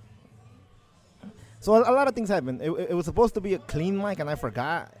so a lot of things happened. It was supposed to be a clean mic, and I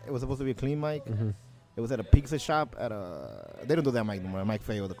forgot it was supposed to be a clean mic. It was at a pizza shop they don't do that mic anymore. Mic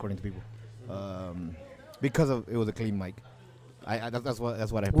failed according to people, because it was a clean mic. That's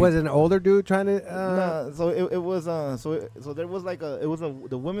what I. Was it an older dude trying to? No, so it was so there was like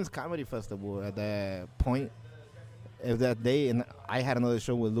the women's comedy festival at that point. Of that day, and I had another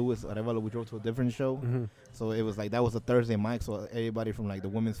show with Luis Arevalo. We drove to a different show, so it was like that was a Thursday mic. So everybody from like the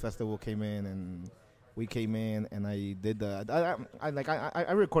women's festival came in, and we came in, and I did I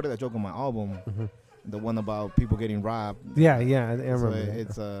recorded that joke on my album, the one about people getting robbed. Yeah, I remember.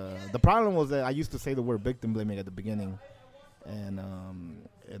 So it's the problem was that I used to say the word victim blaming at the beginning, and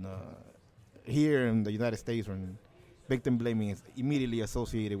here in the United States, when victim blaming is immediately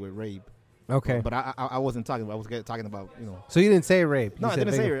associated with rape. Okay, but I wasn't talking about. I was talking about, you know. So you didn't say rape. No, I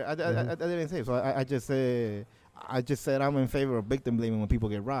didn't say rape. I didn't say. So I just said I'm in favor of victim blaming when people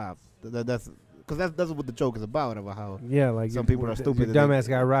get robbed. That's because what the joke is about how like some people are stupid. Your dumbass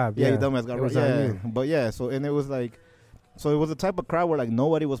got robbed. Yeah, your dumbass got robbed. Yeah, but yeah. So and it was like, so it was the type of crowd where like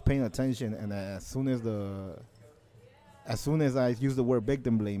nobody was paying attention, and as soon as I used the word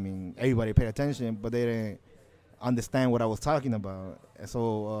victim blaming, everybody paid attention, but they didn't understand what I was talking about. And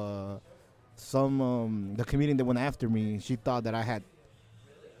so. The comedian that went after me, she thought that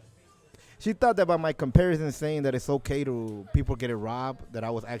she thought that by my comparison saying that it's okay to people get robbed, that I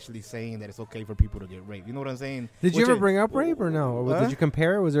was actually saying that it's okay for people to get raped. You know what I'm saying? Did you ever bring up rape or no? Or did you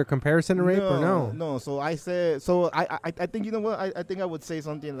compare? Was there a comparison to rape or no? No. So I said. So I think you know what? I think I would say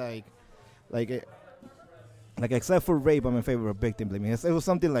something like except for rape, I'm in favor of victim blaming. It was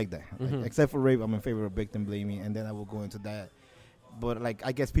something like that. Like, except for rape, I'm in favor of victim blaming, and then I will go into that. But like,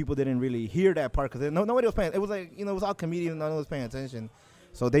 I guess people didn't really hear that part because nobody was paying. It was like, you know, it was all comedians, no one was paying attention,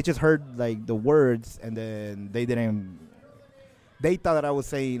 so they just heard like the words, and then they didn't. They thought that I was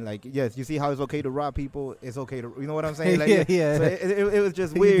saying like, yes, you see how it's okay to rob people. It's okay to, you know what I'm saying? Like, yeah. So it was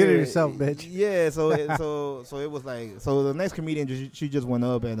just weird. You did it yourself, bitch. Yeah. So it was like, so the next comedian she just went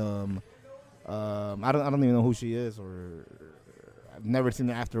up and I don't even know who she is, or I've never seen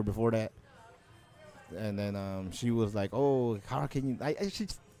her after or before that. And then she was like, "Oh, how can you?" She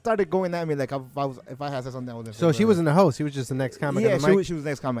started going at me like if I had said something, I wasn't. So she wasn't the host; she was just the next comic. Yeah, on the mic? she was the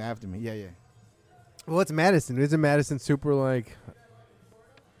next comic after me. Yeah. Well, it's Madison. Isn't Madison super like?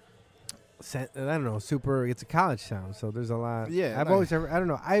 I don't know. Super. It's a college town, so there's a lot. Yeah, I've always ever. I don't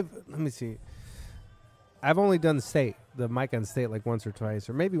know. Let me see. I've only done the mic on state like once or twice,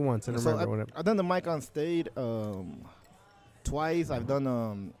 or maybe once. I don't remember. I've done the mic on stage twice. I've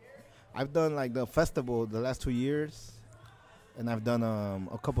done like the festival the last 2 years, and I've done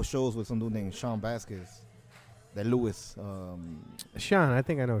a couple shows with some dude named Sean Vasquez, that Lewis. Sean, I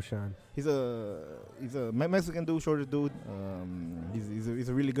think I know Sean. He's a Mexican dude, shorter dude. He's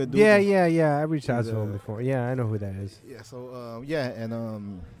a really good dude. Yeah. I reached out to him before. Yeah, I know who that is. Yeah. So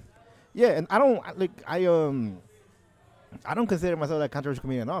and I don't consider myself like controversial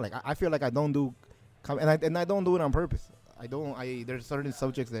comedian at all. Like I feel like I don't do, and I don't do it on purpose. There's certain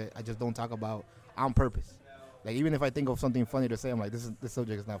subjects that I just don't talk about on purpose. Like even if I think of something funny to say, I'm like, this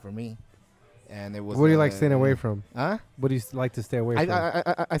subject is not for me. And it was. What do you like staying away from? Huh? What do you like to stay away from?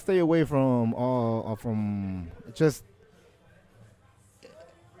 I stay away from all from just.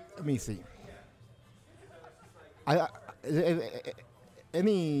 Let me see.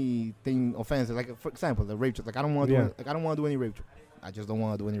 Anything offensive, like for example, the rape joke. Like I don't want to do any rape joke. I just don't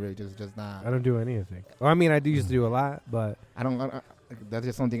want to do any rape. Just not. I don't do anything. Well, I mean, I used to do a lot, but that's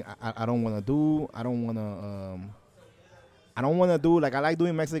just something I don't want to do. I don't want to do. Like I like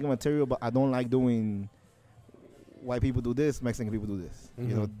doing Mexican material, but I don't like doing white people do this, Mexican people do this. Mm-hmm.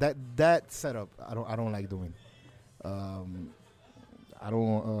 You know that setup. I don't like doing. I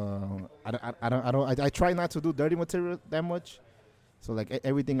try not to do dirty material that much. So like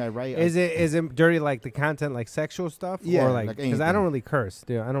everything I write, is it dirty like the content like sexual stuff? Yeah, or like because I don't really curse,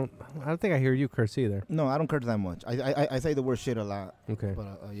 dude. I don't think I hear you curse either. No, I don't curse that much. I say the word shit a lot. Okay,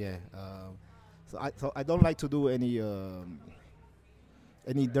 but yeah. So I don't like to do any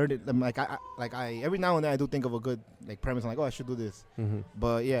dirty. I every now and then I do think of a good like premise. I'm like, oh, I should do this. Mm-hmm.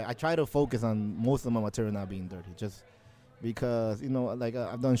 But yeah, I try to focus on most of my material not being dirty, just because like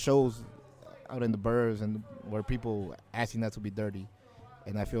I've done shows out in the burbs and where people asking that to be dirty,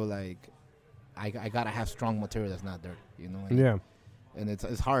 and I feel like I gotta have strong material that's not dirty, And, yeah, and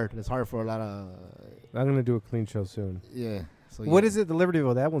it's hard. It's hard for a lot of. I'm gonna do a clean show soon. Yeah. So what is it? The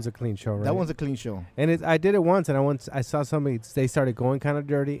Libertyville. That one's a clean show, right? That one's a clean show. And I did it once, and I saw somebody. They started going kind of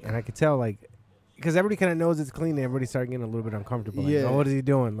dirty, and I could tell like. Because everybody kind of knows it's clean, and everybody started getting a little bit uncomfortable. Like, oh, what is he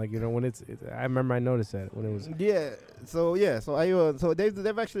doing? Like, when it's I remember I noticed that when it was. Yeah. So I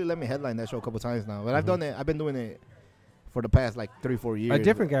they've actually let me headline that show a couple times now, but I've done it. I've been doing it for the past like 3-4 years. A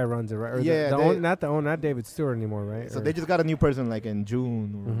different guy runs it, right? Or not David Stewart anymore, right? So they just got a new person like in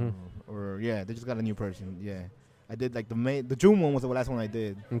June, or they just got a new person. Yeah, I did like the June one was the last one I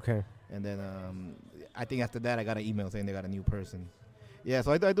did. Okay. And then I think after that I got an email saying they got a new person. Yeah,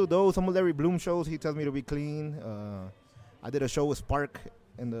 so I do those. Some of Larry Bloom shows, he tells me to be clean. I did a show with Spark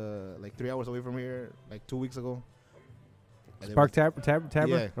in the 3 hours away from here, like 2 weeks ago. Spark Tabber?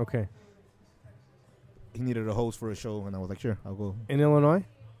 Yeah. Okay. He needed a host for a show, and I was like, sure, I'll go. In Illinois?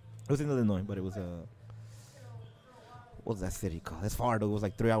 It was in Illinois, but it was what was that city called? It's far though. It was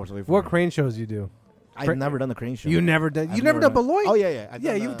like 3 hours away from What here. Crane shows you do? I've never done a Crane show. You never done Beloit? Oh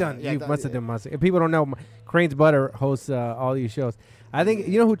yeah. You've done. You must have done. If people don't know, Crane's Butter hosts all these shows. I think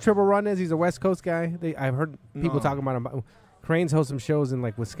you know who Triple Run is. He's a West Coast guy. I've heard people talking about him. Crane's hosts some shows in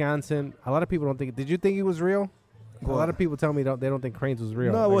like Wisconsin. A lot of people don't think. Did you think he was real? A lot of people tell me they don't think Cranes was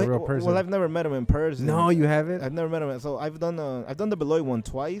real. No, like a real person. Well, I've never met him in person. No, you haven't. I've never met him. So I've done the Beloit one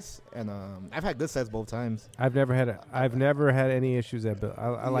twice, and I've had good sets both times. I've never had any issues at Beloit.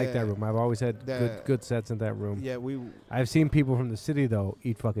 I like that room. I've always had good sets in that room. Yeah, I've seen people from the city though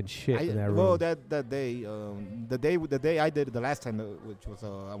eat fucking shit in that room. Well, that day, the day I did it the last time, which was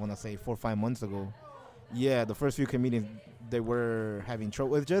I want to say 4 or 5 months ago. Yeah, the first few comedians they were having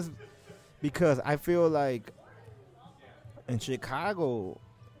trouble. It's just because I feel like in Chicago,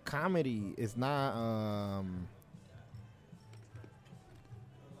 comedy is not.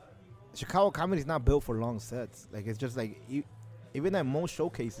 Chicago comedy is not built for long sets. Like it's just like even at most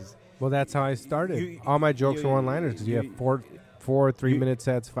showcases. Well, that's how I started. All my jokes were one-liners because you have four 3-minute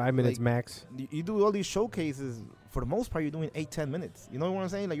sets, 5 minutes like, max. You do all these showcases. For the most part, you're doing 8-10 minutes. You know what I'm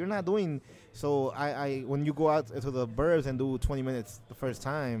saying? Like you're not doing. So I when you go out to the burbs and do 20 minutes the first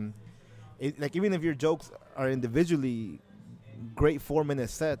time, like even if your jokes are individually great 4-minute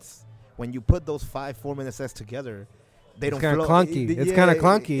sets, when you put those 4-minute sets together, they It's don't kind of flow. clunky. It's kind of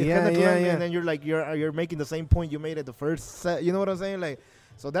clunky. Yeah. And then you're like you're making the same point you made at the first set. You know what I'm saying? Like,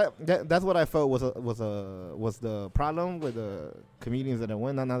 so that's what I felt was the problem with the comedians that I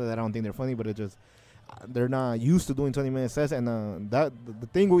went. Not that I don't think they're funny, but it just they're not used to doing 20-minute sets. And the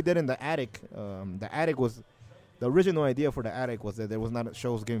thing we did in the attic was the original idea for the attic was that there was not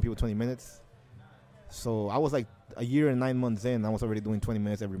shows giving people 20 minutes. So I was like a year and 9 months in, I was already doing 20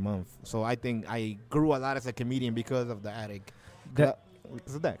 minutes every month. So I think I grew a lot as a comedian because of the attic. Because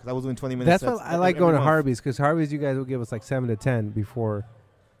I was doing 20 minutes. That's what I like going to Harvey's, because Harvey's, you guys would give us like 7 to 10 before.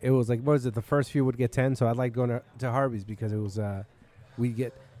 It was like, what was it? The first few would get 10. So I like going to Harvey's because it was, we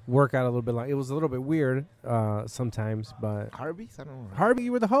get work out a little bit long. It was a little bit weird sometimes, but. Harvey's? I don't know. Harvey,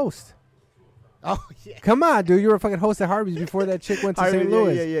 you were the host. Oh, yeah. Come on, dude. You were a fucking host at Harvey's before that chick went to St.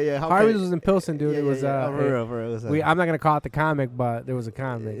 Louis. Yeah. Harvey's was in Pilsen, dude. It was. For real. I'm not going to call it the comic, but there was a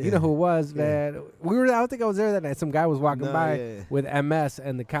comic. Yeah. You know who it was, man? We were. I don't think I was there that night. Some guy was walking by with MS,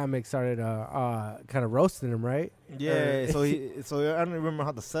 and the comic started kind of roasting him, right? Yeah. So I don't remember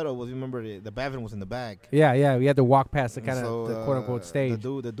how the setup was. You remember the bathroom was in the back. Yeah. We had to walk past the kind of the quote unquote stage.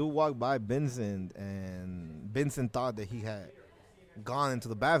 The dude walked by Vincent, and Vincent thought that he had gone into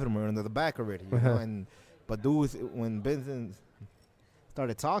the bathroom or into the back already, you know? But when Vincent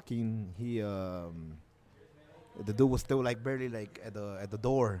started talking, the dude was still like barely like at the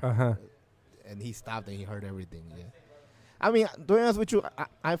door, and he stopped and he heard everything. Yeah, I mean, to be honest with you,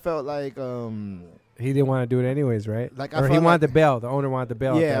 I felt like he didn't want to do it anyways, right? Like or he wanted to bail. The owner wanted to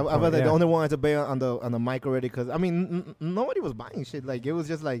bail. Yeah, I felt like the owner wanted to bail on the mic already, because I mean nobody was buying shit. Like it was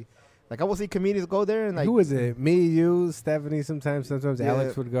just like I would see comedians go there and like. Who was it? Me, you, Stephanie. Sometimes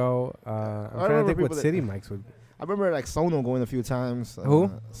Alex would go. I'm trying to think what city mics would. I remember like Sono going a few times.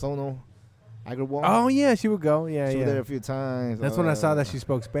 Who? Sono. Agarwal. Oh yeah, she would go. Yeah, she was there a few times. That's when I saw that she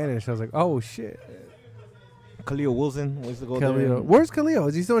spoke Spanish. I was like, oh shit. Khalil Wilson used to go there. Where's Khalil?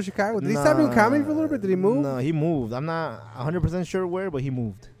 Is he still in Chicago? Did he stop doing comedy for a little bit? Did he move? No, he moved. I'm not 100% sure where, but he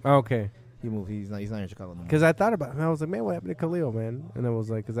moved. Okay. He moved. He's not in Chicago no more. Because I thought about him. I was like, man, what happened to Khalil, man? And I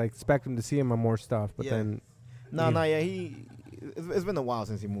was like, because I expect him to see him on more stuff. But then. It's been a while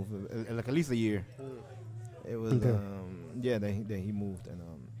since he moved. Like at least a year. It was, then he moved. And,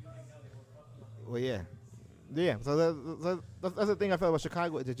 So that's the thing I felt about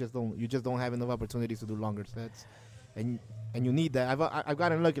Chicago. You just don't have enough opportunities to do longer sets. And you need that. I've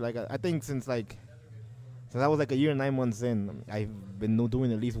gotten lucky. Like, I think since I was like a year and 9 months in, I've been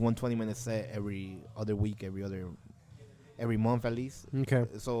doing at least 1 20-minute set every other week, every month at least. Okay.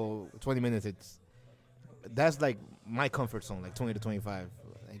 So 20 minutes, that's like my comfort zone, like 20 to 25.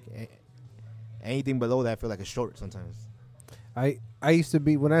 Like anything below that, I feel like it's short sometimes. I used to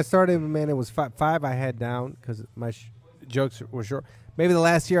be, when I started, man, it was five I had down because my jokes were short. Maybe the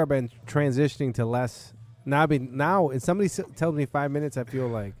last year I've been transitioning to less. Now if somebody tells me 5 minutes, I feel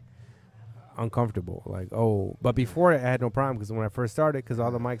like uncomfortable, like, oh. But before I had no problem, because when I first started, because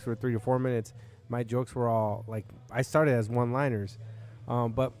all the mics were 3 to 4 minutes, my jokes were all like, I started as one-liners.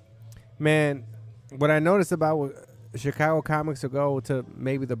 But man, what I noticed about Chicago comics to go to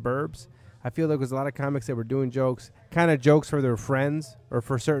maybe the burbs, I feel like there's a lot of comics that were doing jokes for their friends or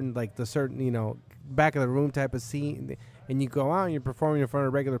for certain back of the room type of scene, and you go out and you're performing in front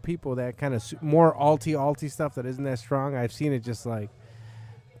of regular people that kind of more alty stuff that isn't that strong. I've seen it just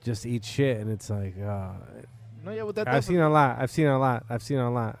eat shit, and it's like, I've seen a lot. I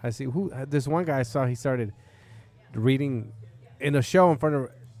see this one guy I saw, he started reading in a show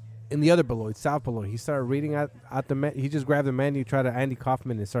in the other Beloit, South Beloit. He started reading out the menu. He just grabbed the menu, tried to Andy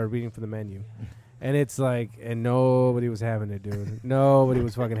Kaufman, and started reading from the menu. And it's like, and nobody was having it, dude. Nobody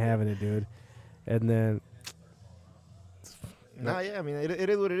was fucking having it, dude. And then. I mean, it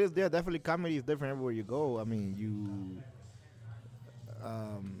is what it is. Yeah, definitely comedy is different everywhere you go. I mean,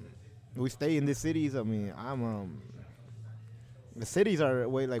 we stay in the cities. I mean, the cities are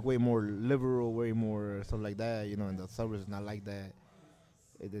way more liberal, way more stuff like that. You know, and the suburbs is not like that.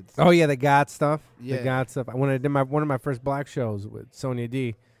 The God stuff. Yeah. The God stuff. When I did one of my first black shows with Sonia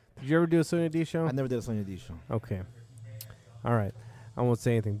D. Did you ever do a Sonia D show? I never did a Sonia D show. Okay. All right. I won't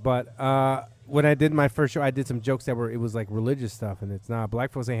say anything. But when I did my first show, I did some jokes it was like religious stuff, and it's not.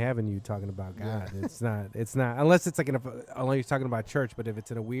 Black folks ain't having you talking about God. Yeah. It's not unless it's like unless you're talking about church. But if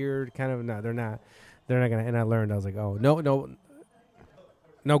it's in a weird kind of they're not gonna. And I learned I was like, oh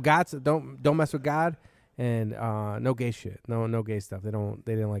no, God's don't mess with God, and no gay shit, no gay stuff. They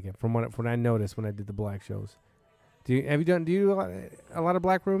didn't like it from what I noticed when I did the black shows. Do you do a lot of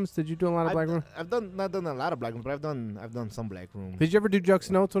black rooms? Did you do a lot of black rooms? I've not done a lot of black rooms, but I've done some black rooms. Did you ever do Jokes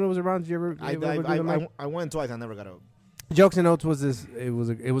and Notes when it was around? Did you ever? I went twice. I never got out. Jokes and Notes was this. It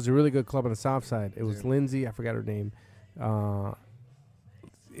was a really good club on the South Side. It was Lindsay. I forgot her name.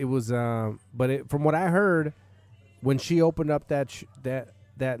 It was but from what I heard, when she opened up that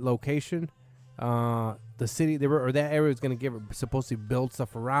location, the city that area was going to give her supposed to build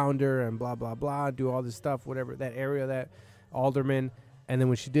stuff around her and blah blah blah, do all this stuff, whatever, that area, that alderman. And then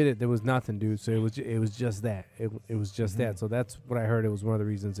when she did it, there was nothing, dude. So it was just that. It was just that. So that's what I heard. It was one of the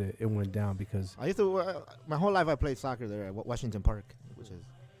reasons it went down, because I used to my whole life I played soccer there at Washington Park, which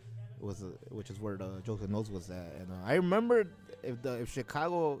is where the Jokes and Notes was at. And I remember if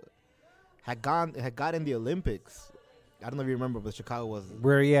Chicago had got in the Olympics. I don't know if you remember, but Chicago was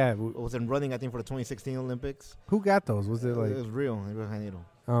was in running, I think, for the 2016 Olympics. Who got those? Was it like it was Rio Janeiro?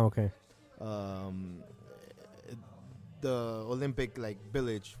 Oh, okay. The Olympic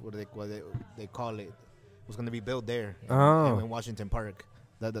village, what they call it, was going to be built there in Washington Park.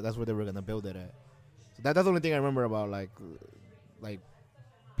 That's where they were going to build it at. So that's the only thing I remember about like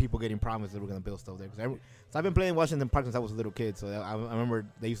people getting promised they were going to build stuff there. So I've been playing Washington Park since I was a little kid. So I remember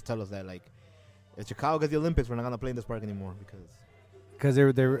they used to tell us that if Chicago gets the Olympics, we're not gonna play in this park anymore because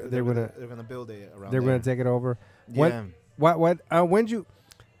they're gonna build it around. They're gonna take it over. When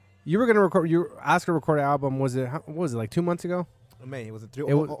you were gonna record your Oscar recorded album? Was it what was it, like 2 months ago? May it was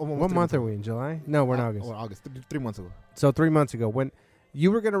what month are we in? July? No, we're in August. Or August, 3 months ago. So 3 months ago, when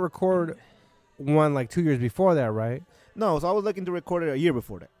you were gonna record one like 2 years before that, right? No, so I was looking to record it a year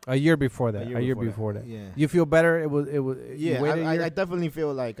before that. A year before that. Yeah. You feel better? It was. Yeah, I definitely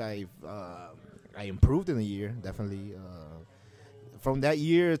feel like I improved in a year, definitely. From that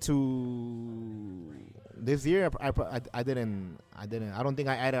year to this year, I don't think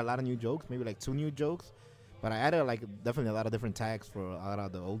I added a lot of new jokes, maybe like 2 new jokes, but I added definitely a lot of different tags for a lot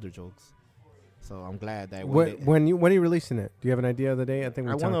of the older jokes. So I'm glad that when are you releasing it? Do you have an idea of the day? I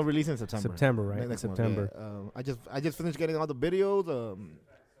want to release in September. September, right? Next September. Month, yeah. I just finished getting all the videos.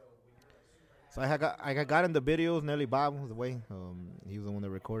 So I got in the videos. Nelly Bob was away. He was the one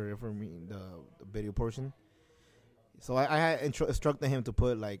that recorded it for me, the video portion. So I had instructed him to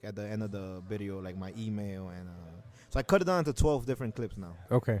put at the end of the video my email, and so I cut it down to 12 different clips now.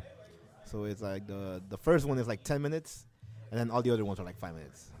 Okay. So it's the first one is 10 minutes, and then all the other ones are 5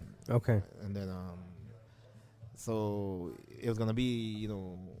 minutes. Okay. And then so it was gonna be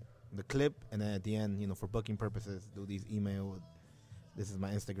the clip, and then at the end for booking purposes do these email. This is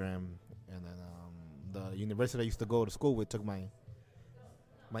my Instagram. And then the university I used to go to school with took my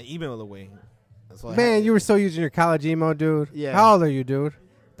email away. So you were still using your college email, dude. Yeah. How old are you, dude?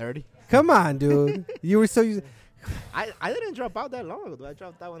 30. Come on, dude. You were still using. I didn't drop out that long ago. I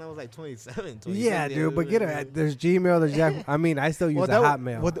dropped out when I was 27. Yeah, dude. But there's Gmail. There's Yahoo. I mean, I still use a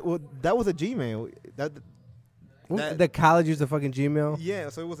Hotmail. That was a Gmail. The college used a fucking Gmail. Yeah,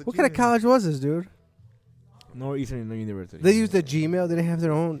 so it was. What kind of college was this, dude? Northeastern University. They used a Gmail. They didn't have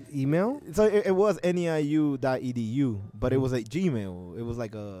their own email. So it was NEIU.edu, but it was a Gmail. It was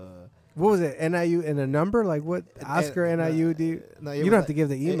like a. What was it? NIU and a number? Like what? Oscar NIU? You don't have to give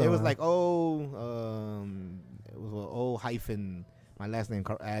the email. It was it was hyphen my last name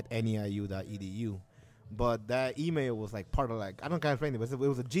at NEIU.edu. But that email was part of I don't kind of explain it, but it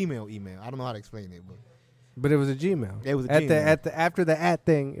was a Gmail email. I don't know how to explain it, but it was a Gmail. It was a Gmail. After the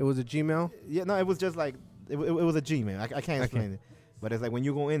thing, it was a Gmail. Yeah, no, it was just it was a Gmail. I can't explain it, but it's when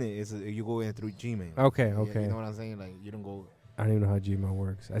you go in you go in through Gmail. Okay. You know what I'm saying? You don't go. I don't even know how Gmail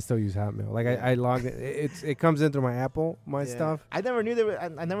works. I still use Hotmail. I log it. It comes in through my Apple, stuff. I never knew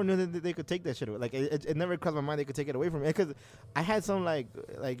I never knew that they could take that shit away. It never crossed my mind they could take it away from me, because I had some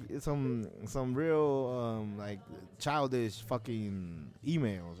some real childish fucking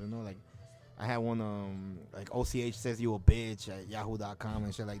emails. I had one OCH says you a bitch at yahoo.com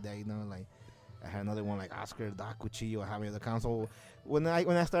and shit like that. I had another one Oscar Dacucci or how many other accounts. So when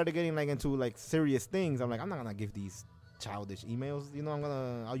I started getting into serious things, I'm I'm not gonna give these childish emails.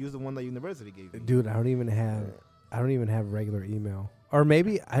 I'll use the one that university gave me. Dude, I don't even have regular email. Or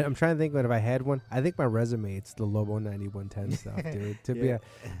maybe I'm trying to think if I had one. I think my resume, it's the Lobo 9110 stuff, dude.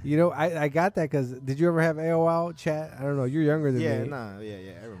 I got that because did you ever have AOL chat? I don't know. You're younger than me. I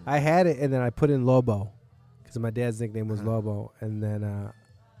remember. I had it and then I put in Lobo because my dad's nickname was Lobo, and then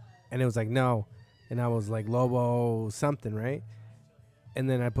and it was like no, and I was like Lobo something, right? And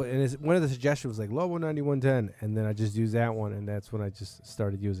then I put, and one of the suggestions was like Lobo 9110, and then I just used that one, and that's when I just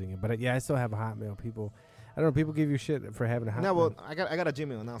started using it. But yeah, I still have a Hotmail. People, I don't know, people give you shit for having a Hotmail. No, well, I got a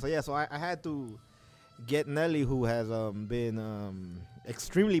Gmail now. So yeah, so I had to get Nelly, who has been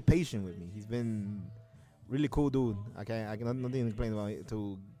extremely patient with me. He's been really cool dude. I can nothing to complain about it,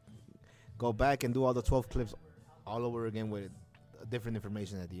 to go back and do all the 12 clips all over again with different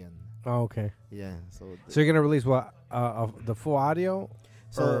information at the end. Oh, okay. Yeah. So you're gonna release what? The full audio?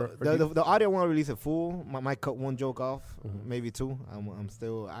 So the audio won't release it full. Might cut one joke off, maybe two. I'm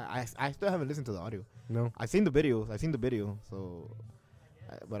still I still haven't listened to the audio. No. I've seen the video. So,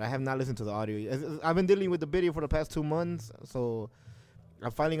 but I have not listened to the audio. I've been dealing with the video for the past 2 months. So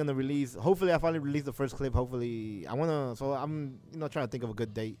I'm finally gonna release. Hopefully, I finally release the first clip. Hopefully, I wanna. So I'm trying to think of a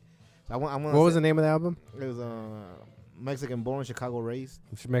good date. So I want. What was the name of the album? It was Mexican born, Chicago raised.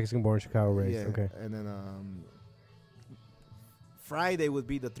 Mexican born, Chicago raised. Yeah. Okay. And then Friday would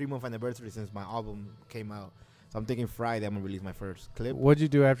be the 3-month anniversary since my album came out. So I'm thinking Friday I'm gonna release my first clip. What'd you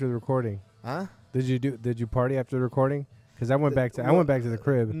do after the recording? Huh? Did you party after the recording? Because I went back to the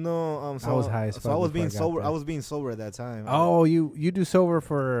crib. No, I was high as fuck. So I was being sober. There. I was being sober at that time. Oh, you do sober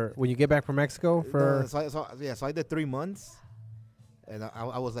for when you get back from Mexico for? So I did 3 months, and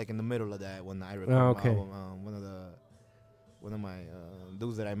I was like in the middle of that when I recorded my album. One of my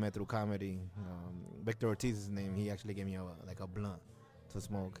dudes that I met through comedy, Victor Ortiz's name. He actually gave me a blunt to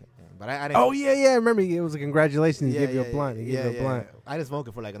smoke. But I didn't. Oh yeah, I remember. It was a congratulations. He gave you a blunt. He gave you a blunt. I didn't smoke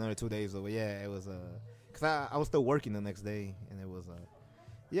it for like another 2 days though. But yeah, it was cause I was still working the next day, and it was I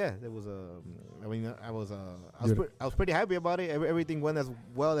mean, I was pretty happy about it. Everything went as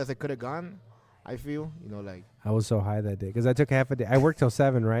well as it could have gone. I feel, like I was so high that day because I took half a day. I worked till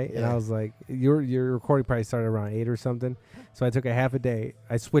 7, right? Yeah. And I was like, your recording probably started around 8 or something. So I took a half a day.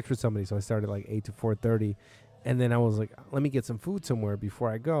 I switched with somebody, so I started like 8 to 4:30, and then I was like, let me get some food somewhere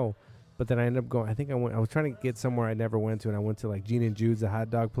before I go. But then I ended up going. I was trying to get somewhere I never went to, and I went to like Gene and Jude's, a hot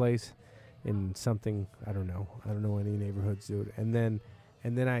dog place, in something I don't know any neighborhoods, dude. And then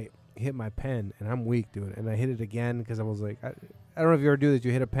I hit my pen, and I'm weak, dude. And I hit it again because I was like, I don't know if you ever do this.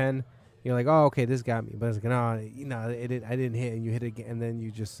 You hit a pen. You're like, oh, okay, this got me. But I was like, no, I didn't hit. And you hit it again. And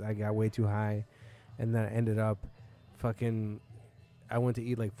then I got way too high. And then I ended up I went to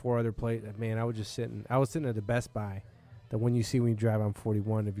eat like 4 other places. Man, I was sitting at the Best Buy. That when you drive on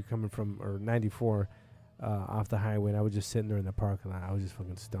 41, if you're coming from, or 94 off the highway, and I was just sitting there in the parking lot. I was just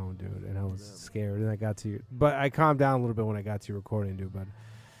fucking stoned, dude. And I was scared. And I got to you. But I calmed down a little bit when I got to your recording, dude. But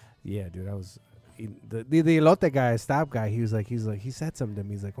yeah, dude, I was... The elote guy, stop guy, he said something to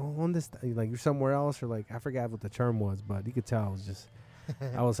me. He's like, oh, on this, like you're somewhere else, or like I forgot what the term was, but you could tell I was just,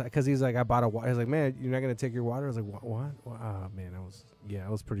 because he's like, I bought a water. I was like, man, you're not gonna take your water? I was like, what? Oh man, I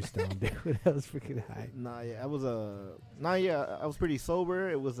was pretty stoned, dude. I was freaking high. I was pretty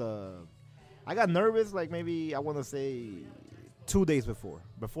sober. It was I got nervous, like maybe I want to say 2 days before.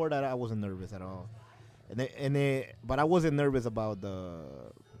 Before that, I wasn't nervous at all, but I wasn't nervous about the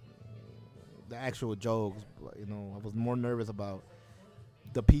actual jokes. I was more nervous about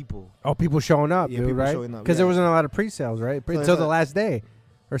the people. Oh, people showing up, yeah, dude, people right? showing up. Because there wasn't a lot of pre-sales, right? Until the last day,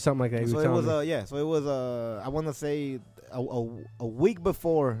 or something like that. So it was I want to say a week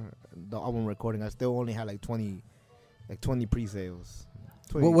before the album recording. I still only had like 20 pre-sales.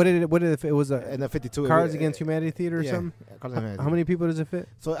 What did it? It was and the 52 Cards Against Humanity Theater or something. How many people does it fit?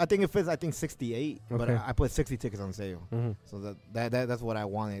 So I think it fits. 68, okay. But I put 60 tickets on sale. Mm-hmm. So that's what I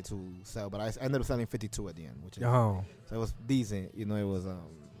wanted to sell. But I ended up selling 52 at the end, which is so it was decent. It was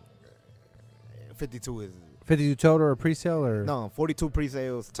 52 is 52 total or pre-sale or no 42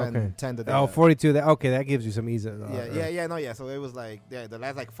 pre-sales, 10 to the 42. That gives you some ease. So it was like the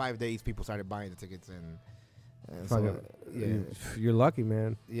last like 5 days people started buying the tickets and so, you're lucky,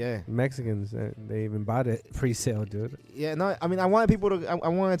 man. Yeah, Mexicans, they even bought it pre-sale, dude. Yeah, no, I mean, I wanted people to. I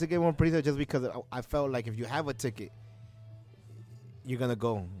wanted to get one pre-sale just because I felt like if you have a ticket, you're gonna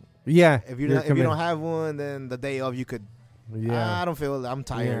go. Yeah. If you don't have one, then the day of you could. Yeah. I don't feel. I'm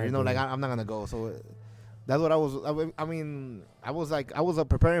tired. Like I'm not gonna go. So that's what I was. I mean, I was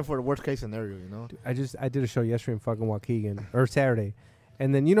preparing for the worst case scenario. Dude, I did a show yesterday in fucking Waukegan or Saturday.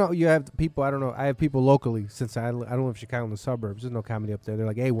 And then, you have people, I don't know, I have people locally, since I don't live in Chicago in the suburbs. There's no comedy up there. They're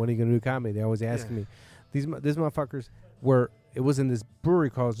like, hey, when are you going to do comedy? They're always asking me. These motherfuckers it was in this brewery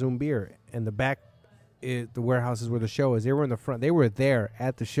called Zoom Beer. And the back, the warehouse is where the show is. They were in the front. They were there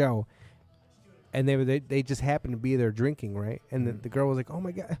at the show. And they just happened to be there drinking, right? And the girl was like, oh,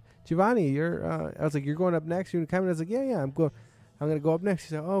 my God, Giovanni, I was like, you're going up next? You're coming? I was like, yeah, I'm going. I'm gonna go up next. She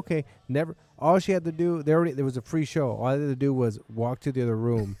said, oh, okay. Never. All she had to do, there was a free show. All I had to do was walk to the other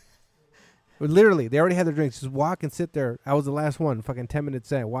room. Literally, they already had their drinks. Just walk and sit there. I was the last one. Fucking 10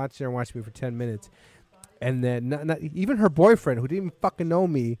 minutes in. Watch there and watch me for 10 minutes. And then not even her boyfriend, who didn't even fucking know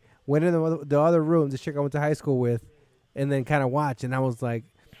me, went in the other room, the chick I went to high school with, and then kind of watched. And I was like,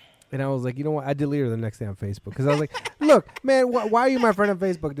 you know what? I deleted her the next day on Facebook because I was like, look, man, why are you my friend on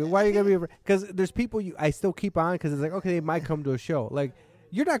Facebook, dude? Why are you gonna be? Because there's people I still keep on because it's like, okay, they might come to a show. Like,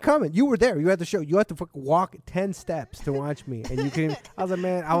 you're not coming. You were there. You had the show. You have to fucking walk 10 steps to watch me, and you can. I was like,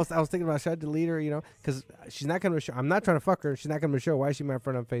 man, I was thinking about should I delete her? You know, because she's not coming to a show. I'm not trying to fuck her. She's not coming to a show. Why is she my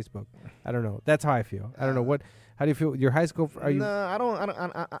friend on Facebook? I don't know. That's how I feel. I don't know what. How do you feel? Your high school? Are you? No, I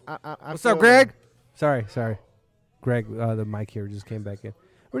don't. What's up, Greg? Sorry, Greg. The mic here just came back in.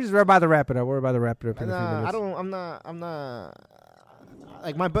 We're just about to wrap it up. We're about to wrap it up in a few minutes. I'm not.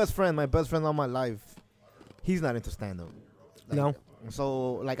 Like my best friend all my life, he's not into stand-up. Like, no.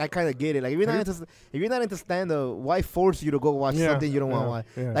 So like I kind of get it. Like if you're not into stand-up, why force you to go watch something you don't want to watch?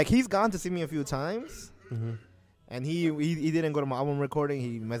 Yeah. Like he's gone to see me a few times, and he didn't go to my album recording.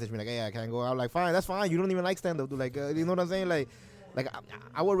 He messaged me like, "Hey, I can't go." I'm like, "Fine, that's fine. You don't even like stand-up, dude. Like, you know what I'm saying? Like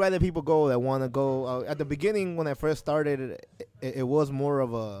I would rather people go that want to go. At the beginning when I first started, it was more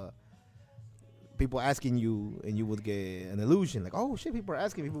of a people asking you, and you would get an illusion like, oh shit, people are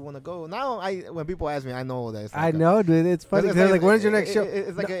asking, people want to go. Now when people ask me, I know that. It's like dude. It's funny. They're like, when's your next show?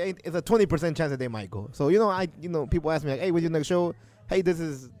 It's like it's a 20% chance that they might go. So people ask me like, hey, when's your next show? Hey, this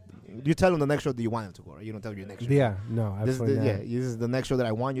is. You tell them the next show that you want them to go, right? You don't tell them your next show. Yeah, no, absolutely not. This is the next show that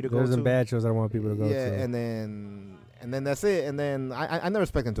I want you to go to. There's some bad shows I want people to go to. Yeah, and then that's it. And then I never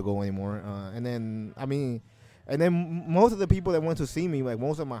expect them to go anymore. And then most of the people that went to see me, like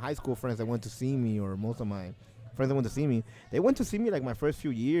most of my high school friends that went to see me, or most of my friends that went to see me, they went to see me like my first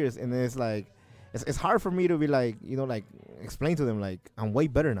few years, and it's like it's hard for me to be like, like explain to them like I'm way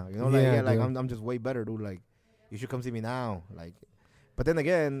better now, I'm just way better, dude. Like you should come see me now, like. But then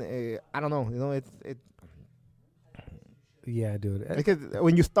again, I don't know, it. Yeah, dude. Because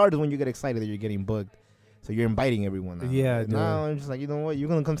when you start is when you get excited that you're getting booked. So you're inviting everyone now. Yeah, dude. Now I'm just like, you know what? You're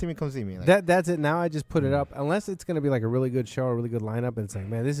going to come see me. Like, that's it. Now I just put it up. Unless it's going to be like a really good show, a really good lineup, and it's like,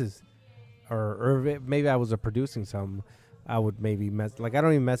 man, this is... Or maybe I was producing something, I would maybe like, I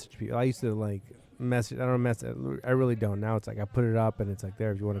don't even message people. I used to like message. I don't message. I really don't. Now it's like I put it up, and it's like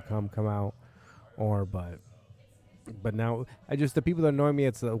there. If you want to come out. But now the people that annoy me,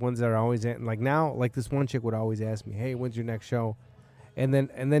 it's the ones that are always like now, like this one chick would always ask me, hey, when's your next show? And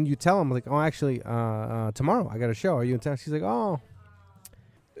then you tell them like, oh, actually, tomorrow I got a show. Are you in town? She's like, oh.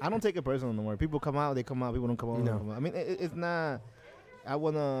 I don't take it personal no more. People come out, they come out. People don't come out. They don't come out. I mean, it's not. I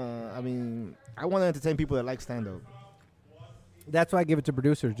wanna entertain people that like stand up. That's why I give it to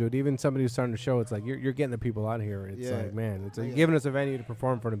producers, dude. Even somebody who's starting a show, it's like you're getting the people out here. It's like, man, it's like you're giving us a venue to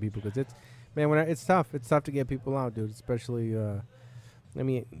perform in front of people, because it's, man, it's tough. It's tough to get people out, dude. Especially, I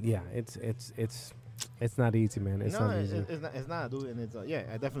mean, yeah, it's not easy, man. It's not easy. It's not, dude. And it's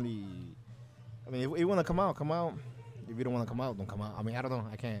I definitely. I mean, if you want to come out, come out. If you don't want to come out, don't come out. I mean, I don't know.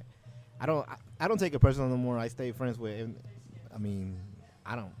 I can't. I don't take it personal no more. I stay friends with. I mean,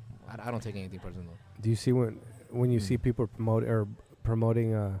 I don't take anything personal. Do you see when you see people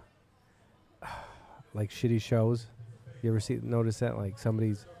promoting like shitty shows? You ever notice that, like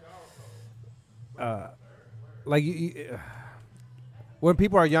somebody's like when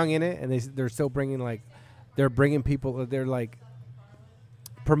people are young in it and they're still bringing people, they're like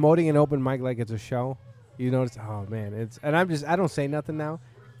promoting an open mic like it's a show. You notice, oh man, I don't say nothing now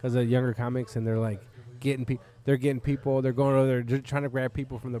because of younger comics, and they're like getting people. They're going over there, trying to grab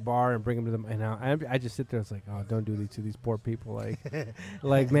people from the bar and bring them to them. And I just sit there. It's like, oh, don't do these to these poor people. Like,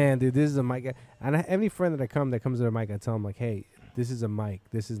 like, man, dude, this is a mic. And any friend that comes to the mic, I tell them like, hey, this is a mic.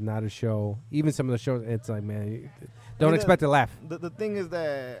 This is not a show. Even some of the shows, it's like, man, don't expect to laugh. The thing is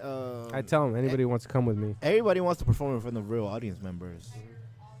that I tell them, anybody who wants to come with me. Everybody wants to perform in front of real audience members.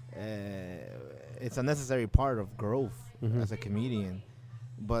 It's a necessary part of growth as a comedian,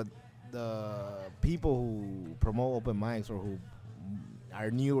 but the people who promote open mics or who are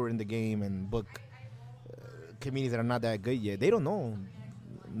newer in the game and book comedians that are not that good yet, they don't know.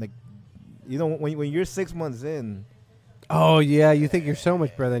 Like, when you're 6 months in. Oh yeah, you think you're so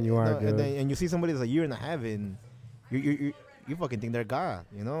much better than you are, dude. And you see somebody that's a year and a half in, you fucking think they're God,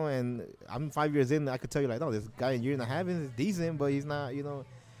 And I'm 5 years in, I could tell you like, no, this guy a year and a half in is decent, but he's not,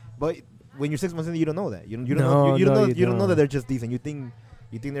 But when you're 6 months in, you don't know that. You don't know that they're just decent. You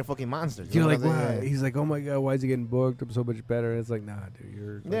think they're fucking monsters. You're like, why? He's like, oh my god, why is he getting booked? I'm so much better. And it's like, nah, dude,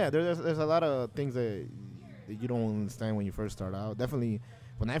 you're. Yeah, there's a lot of things that you don't understand when you first start out. Definitely,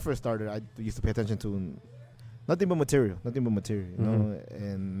 when I first started, I used to pay attention to, nothing but material, nothing but material. You know,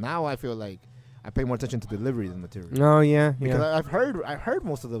 and now I feel like I pay more attention to delivery than material. Oh yeah, Because yeah. I've heard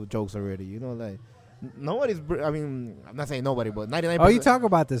most of the jokes already. You know, like nobody's. I mean, I'm not saying nobody, but 99%. Oh, you talk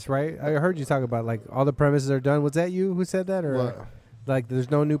about this, right? I heard you talk about like all the premises are done. Was that you who said that, or Well, like there's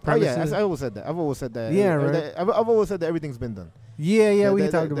no new oh premises? yeah, I always said that. I've always said that. Yeah, right. I've always said that everything's been done. Yeah, we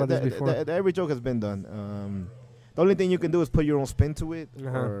talked about this before. Every joke has been done. The only thing you can do is put your own spin to it.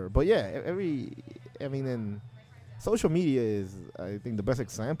 But yeah, and social media is, I think, the best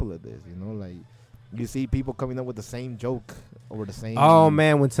example of this. You know, like you see people coming up with the same joke over the same. Oh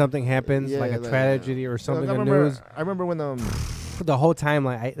man, when something happens, Yeah, like a like, tragedy or something I in remember, news, I remember when the whole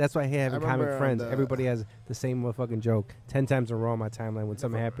timeline. That's why I hate having I remember comic friends. the- Everybody has the same motherfucking joke 10 times in a row on my timeline when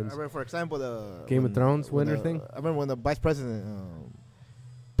something I happens. remember, for example, the Game of Thrones when winner thing? I remember when the vice president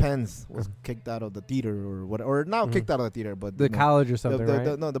Pence was kicked out of the theater or what, or now kicked out of the theater, but The college or something,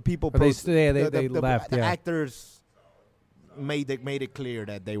 right? No, the people. Or they left. The Yeah. actors made it clear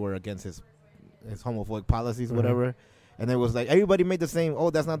that they were against his homophobic policies, whatever. And it was like everybody made the same.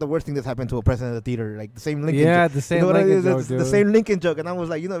 Oh, that's not the worst thing that's happened to a president of the theater. Like the same Lincoln. Yeah, joke. the same You know what I Lincoln mean? joke, The dude. same Lincoln joke. And I was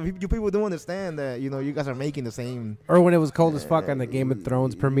like, you know, you people don't understand that. You know, you guys are making the same. Or when it was cold as fuck on the Game of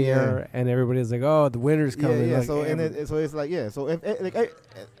Thrones premiere, and everybody was like, "Oh, the winter's coming." Yeah. Like, So so it's like so if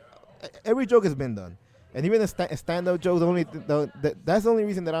every joke has been done, and even the stand-up jokes. That's the only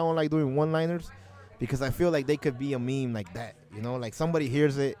reason that I don't like doing one-liners, because I feel like they could be a meme like that. You know, like somebody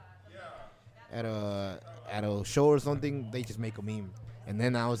hears it at a show or something, they just make a meme, and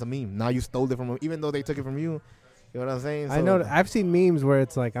then now it's a meme. Now you stole it from them, even though they took it from you. You know what I'm saying? I know. I've seen memes where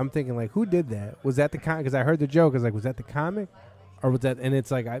it's like I'm thinking like, who did that? Was that the comic? Because I heard the joke. I was like, was that the comic, or was that? And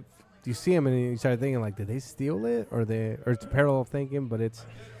it's like you see them and you start thinking like, did they steal it, or it's parallel thinking? But it's,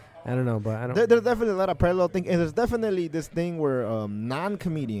 I don't know. But I don't. There's definitely a lot of parallel thinking, and there's definitely this thing where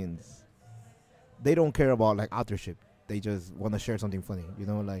non-comedians, they don't care about like authorship. They just want to share something funny, you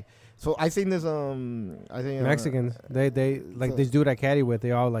know, like. So I seen this. I think Mexicans, they like this dude I caddy with.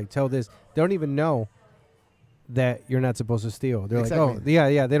 They all like tell this. They don't even know that you're not supposed to steal. They're Exactly. like, oh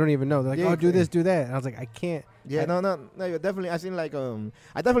yeah. They don't even know. They're like, Yeah, oh, do this, do that. And I was like, I can't. Yeah, no, definitely. I seen like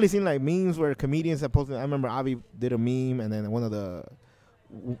I definitely seen like memes where comedians have posted. I remember Avi did a meme, and then one of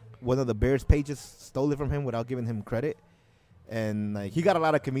the Bears pages stole it from him without giving him credit, and like he got a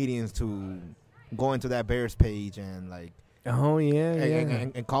lot of comedians to go into that Bears page and like. Oh yeah,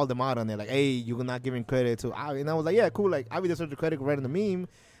 and called them out on there like, hey, you're not giving credit to Avi. And I was like, yeah, cool. Like Avi deserves the credit for writing the meme,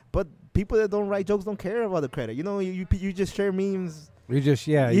 but people that don't write jokes don't care about the credit. You know, you just share memes. You just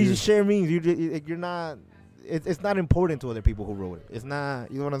share memes. You're not. It's not important to other people who wrote it. It's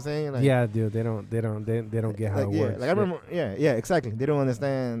not. You know what I'm saying? Like, yeah, dude. They don't get how it works. Like I remember. Yeah, exactly. They don't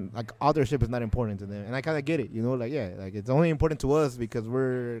understand. Like authorship is not important to them, and I kind of get it. You know, like like it's only important to us because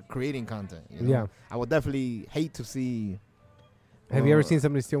we're creating content. You know? Yeah. I would definitely hate to see. Have you ever seen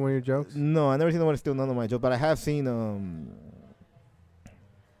somebody steal one of your jokes? No, I never seen anyone steal none of my jokes, but I have seen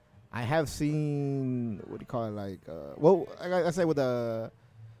what do you call it? Like, I say with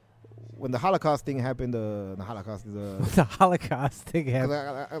when the Holocaust thing happened, the Holocaust is The Holocaust thing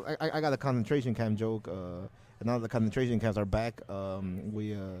happened. I got a concentration camp joke. And now the concentration camps are back.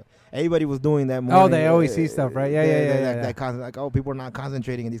 Everybody was doing that morning. Oh, they always see stuff, right? Yeah. Like, oh, people are not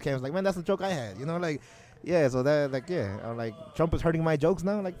concentrating in these camps. Like, man, that's the joke I had. You know, like. Yeah, so that I'm like Trump is hurting my jokes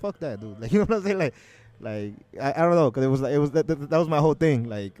now. Like fuck that, dude. Like you know what I'm saying? Like I don't know, because that was my whole thing.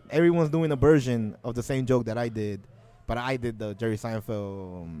 Like everyone's doing a version of the same joke that I did, but I did the Jerry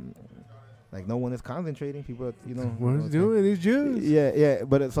Seinfeld. Like no one is concentrating. People, you know, what is doing these Jews? Yeah.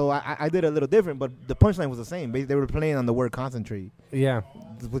 But so I did a little different, but the punchline was the same. They were playing on the word concentrate. Yeah,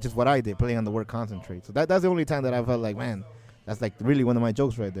 which is what I did, playing on the word concentrate. So that's the only time that I felt like, man. That's like really one of my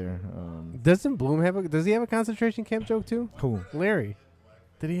jokes right there. Doesn't Bloom does he have a concentration camp joke too? Who? Larry.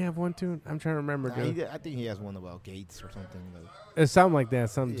 Did he have one too? I'm trying to remember. I think he has one about Gates or something. It's something like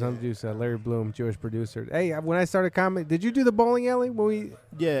that. Some juice. Larry Bloom, Jewish producer. Hey, when I started comedy, did you do the bowling alley when we?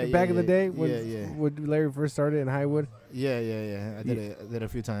 Back in the day when Larry first started in Highwood. Yeah. I did it a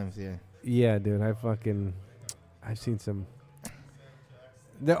few times. Yeah. Yeah, dude. I've seen some.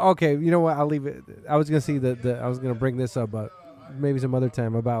 Okay, you know what? I'll leave it. I was gonna see I was gonna bring this up, but maybe some other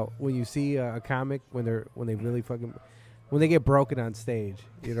time about when you see a comic when they get broken on stage.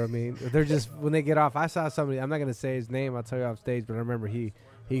 You know what I mean? They're just when they get off. I saw somebody. I'm not gonna say his name. I'll tell you off stage, but I remember he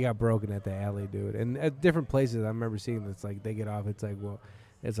got broken at the alley, dude. And at different places, I remember seeing this. Like they get off. It's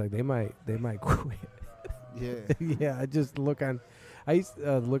like they might quit. Yeah. Yeah. I used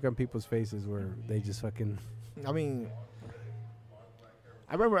to look on people's faces where they just fucking. I mean.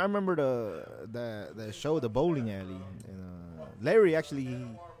 I remember the show, The Bowling Alley. And, Larry actually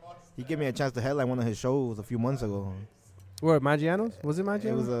he gave me a chance to headline one of his shows a few months ago. What, Maggiano's? Was it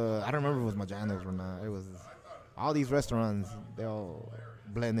Maggiano's? It was I don't remember if it was Maggiano's or not. It was all these restaurants. They all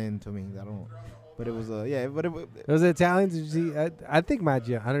blend into me. I don't. But it was yeah. But it was it Italian? Did you see? I think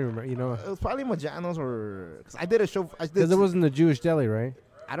Maggiano. I don't remember. You know, it was probably Maggiano's or cause I did a show. Because it wasn't the Jewish deli, right?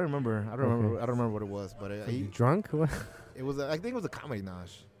 I don't remember. I don't remember what it was. But he drunk? It was. I think it was a comedy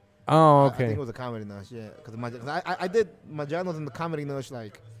nosh. Oh, okay. I think it was a comedy nosh. Yeah, because I did Maggiano's and the comedy nosh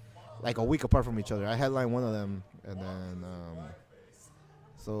like a week apart from each other. I headlined one of them, and then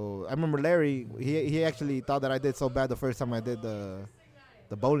so I remember Larry. He actually thought that I did so bad the first time I did the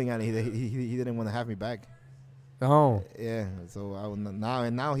bowling alley. He didn't want to have me back. Oh. Yeah. So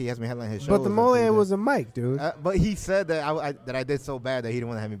now he has me headline his show. But the mole was a mic, dude. But he said that I did so bad that he didn't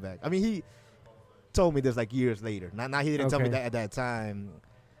want to have me back. I mean, he told me this like years later. Now he didn't tell me that at that time.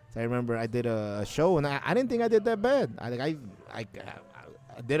 So I remember I did a show and I didn't think I did that bad. I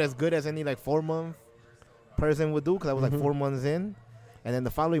did as good as any like 4-month person would do because I was like 4 months in. And then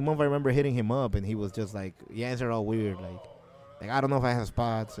the following month I remember hitting him up and he was just like, he answered all weird like I don't know if I have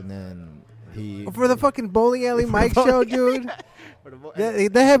spots. And then he for the fucking bowling alley mic show, dude.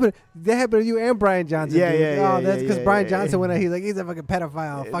 That happened to you and Brian Johnson. Yeah, dude. yeah. Oh, that's because Brian Johnson went out. He's like, he's a fucking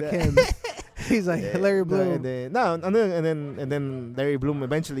pedophile. Fuck him. He's like Larry Bloom. And then Larry Bloom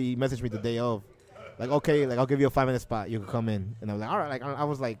eventually messaged me the day of, like, okay, like I'll give you a 5-minute spot. You can come in. And I was like, all right. Like I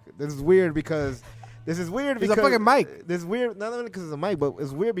was like, this is weird because it's a fucking mic. This is weird not only because it's a mic, but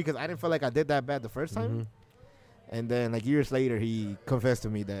it's weird because I didn't feel like I did that bad the first time. And then like years later, he confessed to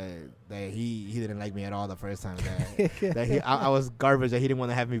me that he didn't like me at all the first time. That I was garbage. That he didn't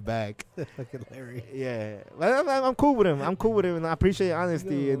want to have me back. Fucking Larry. Yeah, but I'm cool with him. I'm cool with him, and I appreciate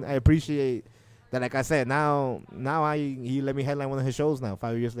honesty, and I appreciate that. Like I said, now he let me headline one of his shows now.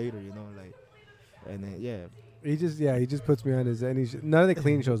 5 years later, you know, like, and then, yeah. He just puts me on his none of the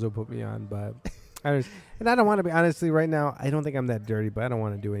clean shows will put me on, but. And I don't want to be, honestly, right now, I don't think I'm that dirty, but I don't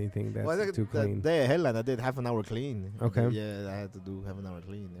want to do anything that's too clean. The headline, I did half an hour clean. Okay. Yeah, I had to do half an hour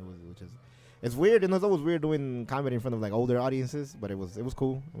clean. It's weird, and it's always weird doing comedy in front of like older audiences, but it was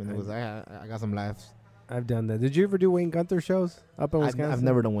cool. I mean, I got some laughs. I've done that. Did you ever do Wayne Gunther shows up in Wisconsin? I've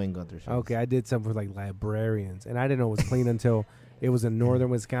never done Wayne Gunther shows. Okay, I did some for like librarians, and I didn't know it was clean until it was in northern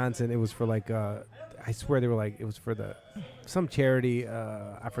Wisconsin. It was for like I swear they were like, it was for some charity.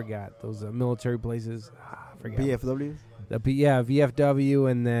 I forgot those military places. I forgot. BFW. VFW,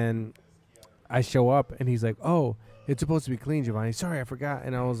 and then I show up, and he's like, "Oh, it's supposed to be clean, Giovanni. Sorry, I forgot."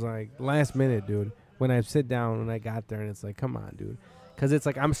 And I was like, last minute, dude. When I sit down, when I got there, and it's like, come on, dude, because it's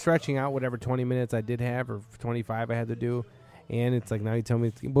like I'm stretching out whatever 20 minutes I did have or 25 I had to do, and it's like now you tell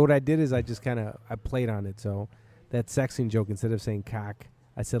me. But what I did is I just I played on it. So that sexing joke, instead of saying cock,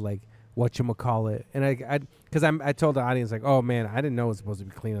 I said like, whatchamacallit. And I told the audience like, oh man, I didn't know it was supposed to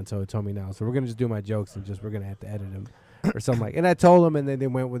be clean until it told me now. So we're gonna just do my jokes and we're gonna have to edit them or something like. And I told them, and then they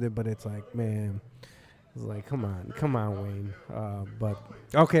went with it. But it's like, man, it's like, come on, Wayne. But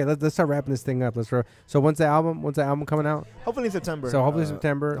okay, let's start wrapping this thing up. So when's the album coming out? Hopefully in September. So hopefully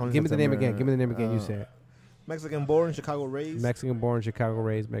September. Give me the name again. You say it. Mexican born, Chicago raised. Mexican born, Chicago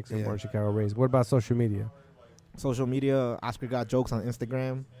raised. Born, Chicago raised. What about social media? Social media, Oscar Got Jokes on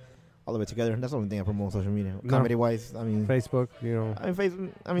Instagram. All of it together. That's the only thing I promote on social media. Comedy wise, I mean Facebook, you know.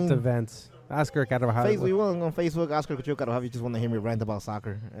 It's events. Oscar Carvajal. We went on Facebook. Oscar Carvajal. You just want to hear me rant about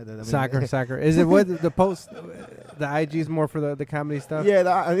soccer. Soccer. Is it what the post? The IG is more for the comedy stuff. Yeah,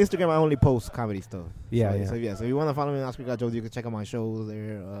 on Instagram I only post comedy stuff. Yeah, So if you want to follow me on Oscar Got Jokes, you can check out my shows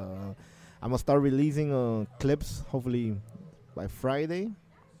there. I'm gonna start releasing clips hopefully by Friday,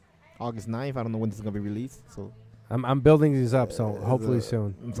 August 9th. I don't know when this is gonna be released. So. I'm building these up, so hopefully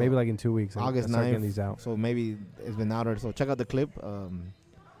soon. Maybe like in 2 weeks. August 9th. Getting these out. So maybe it's been out there. So check out the clip.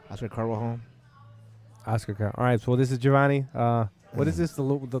 Oscar Carvajal. Oscar Carvajal. All right. So this is Giovanni. What is this? The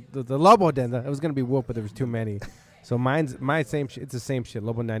Lobo Den. It was gonna be Whoop, but there was too many. So my same. It's the same shit.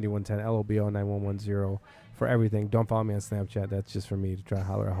 Lobo 9110. LOBO 9110 for everything. Don't follow me on Snapchat. That's just for me to try to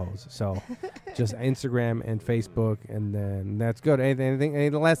holler at hoes. So just Instagram and Facebook, and then that's good. Anything? Any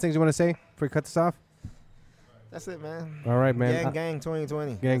of the last things you want to say before we cut this off? That's it, man. All right, man. Gang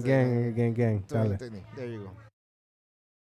 2020. Gang. There you go.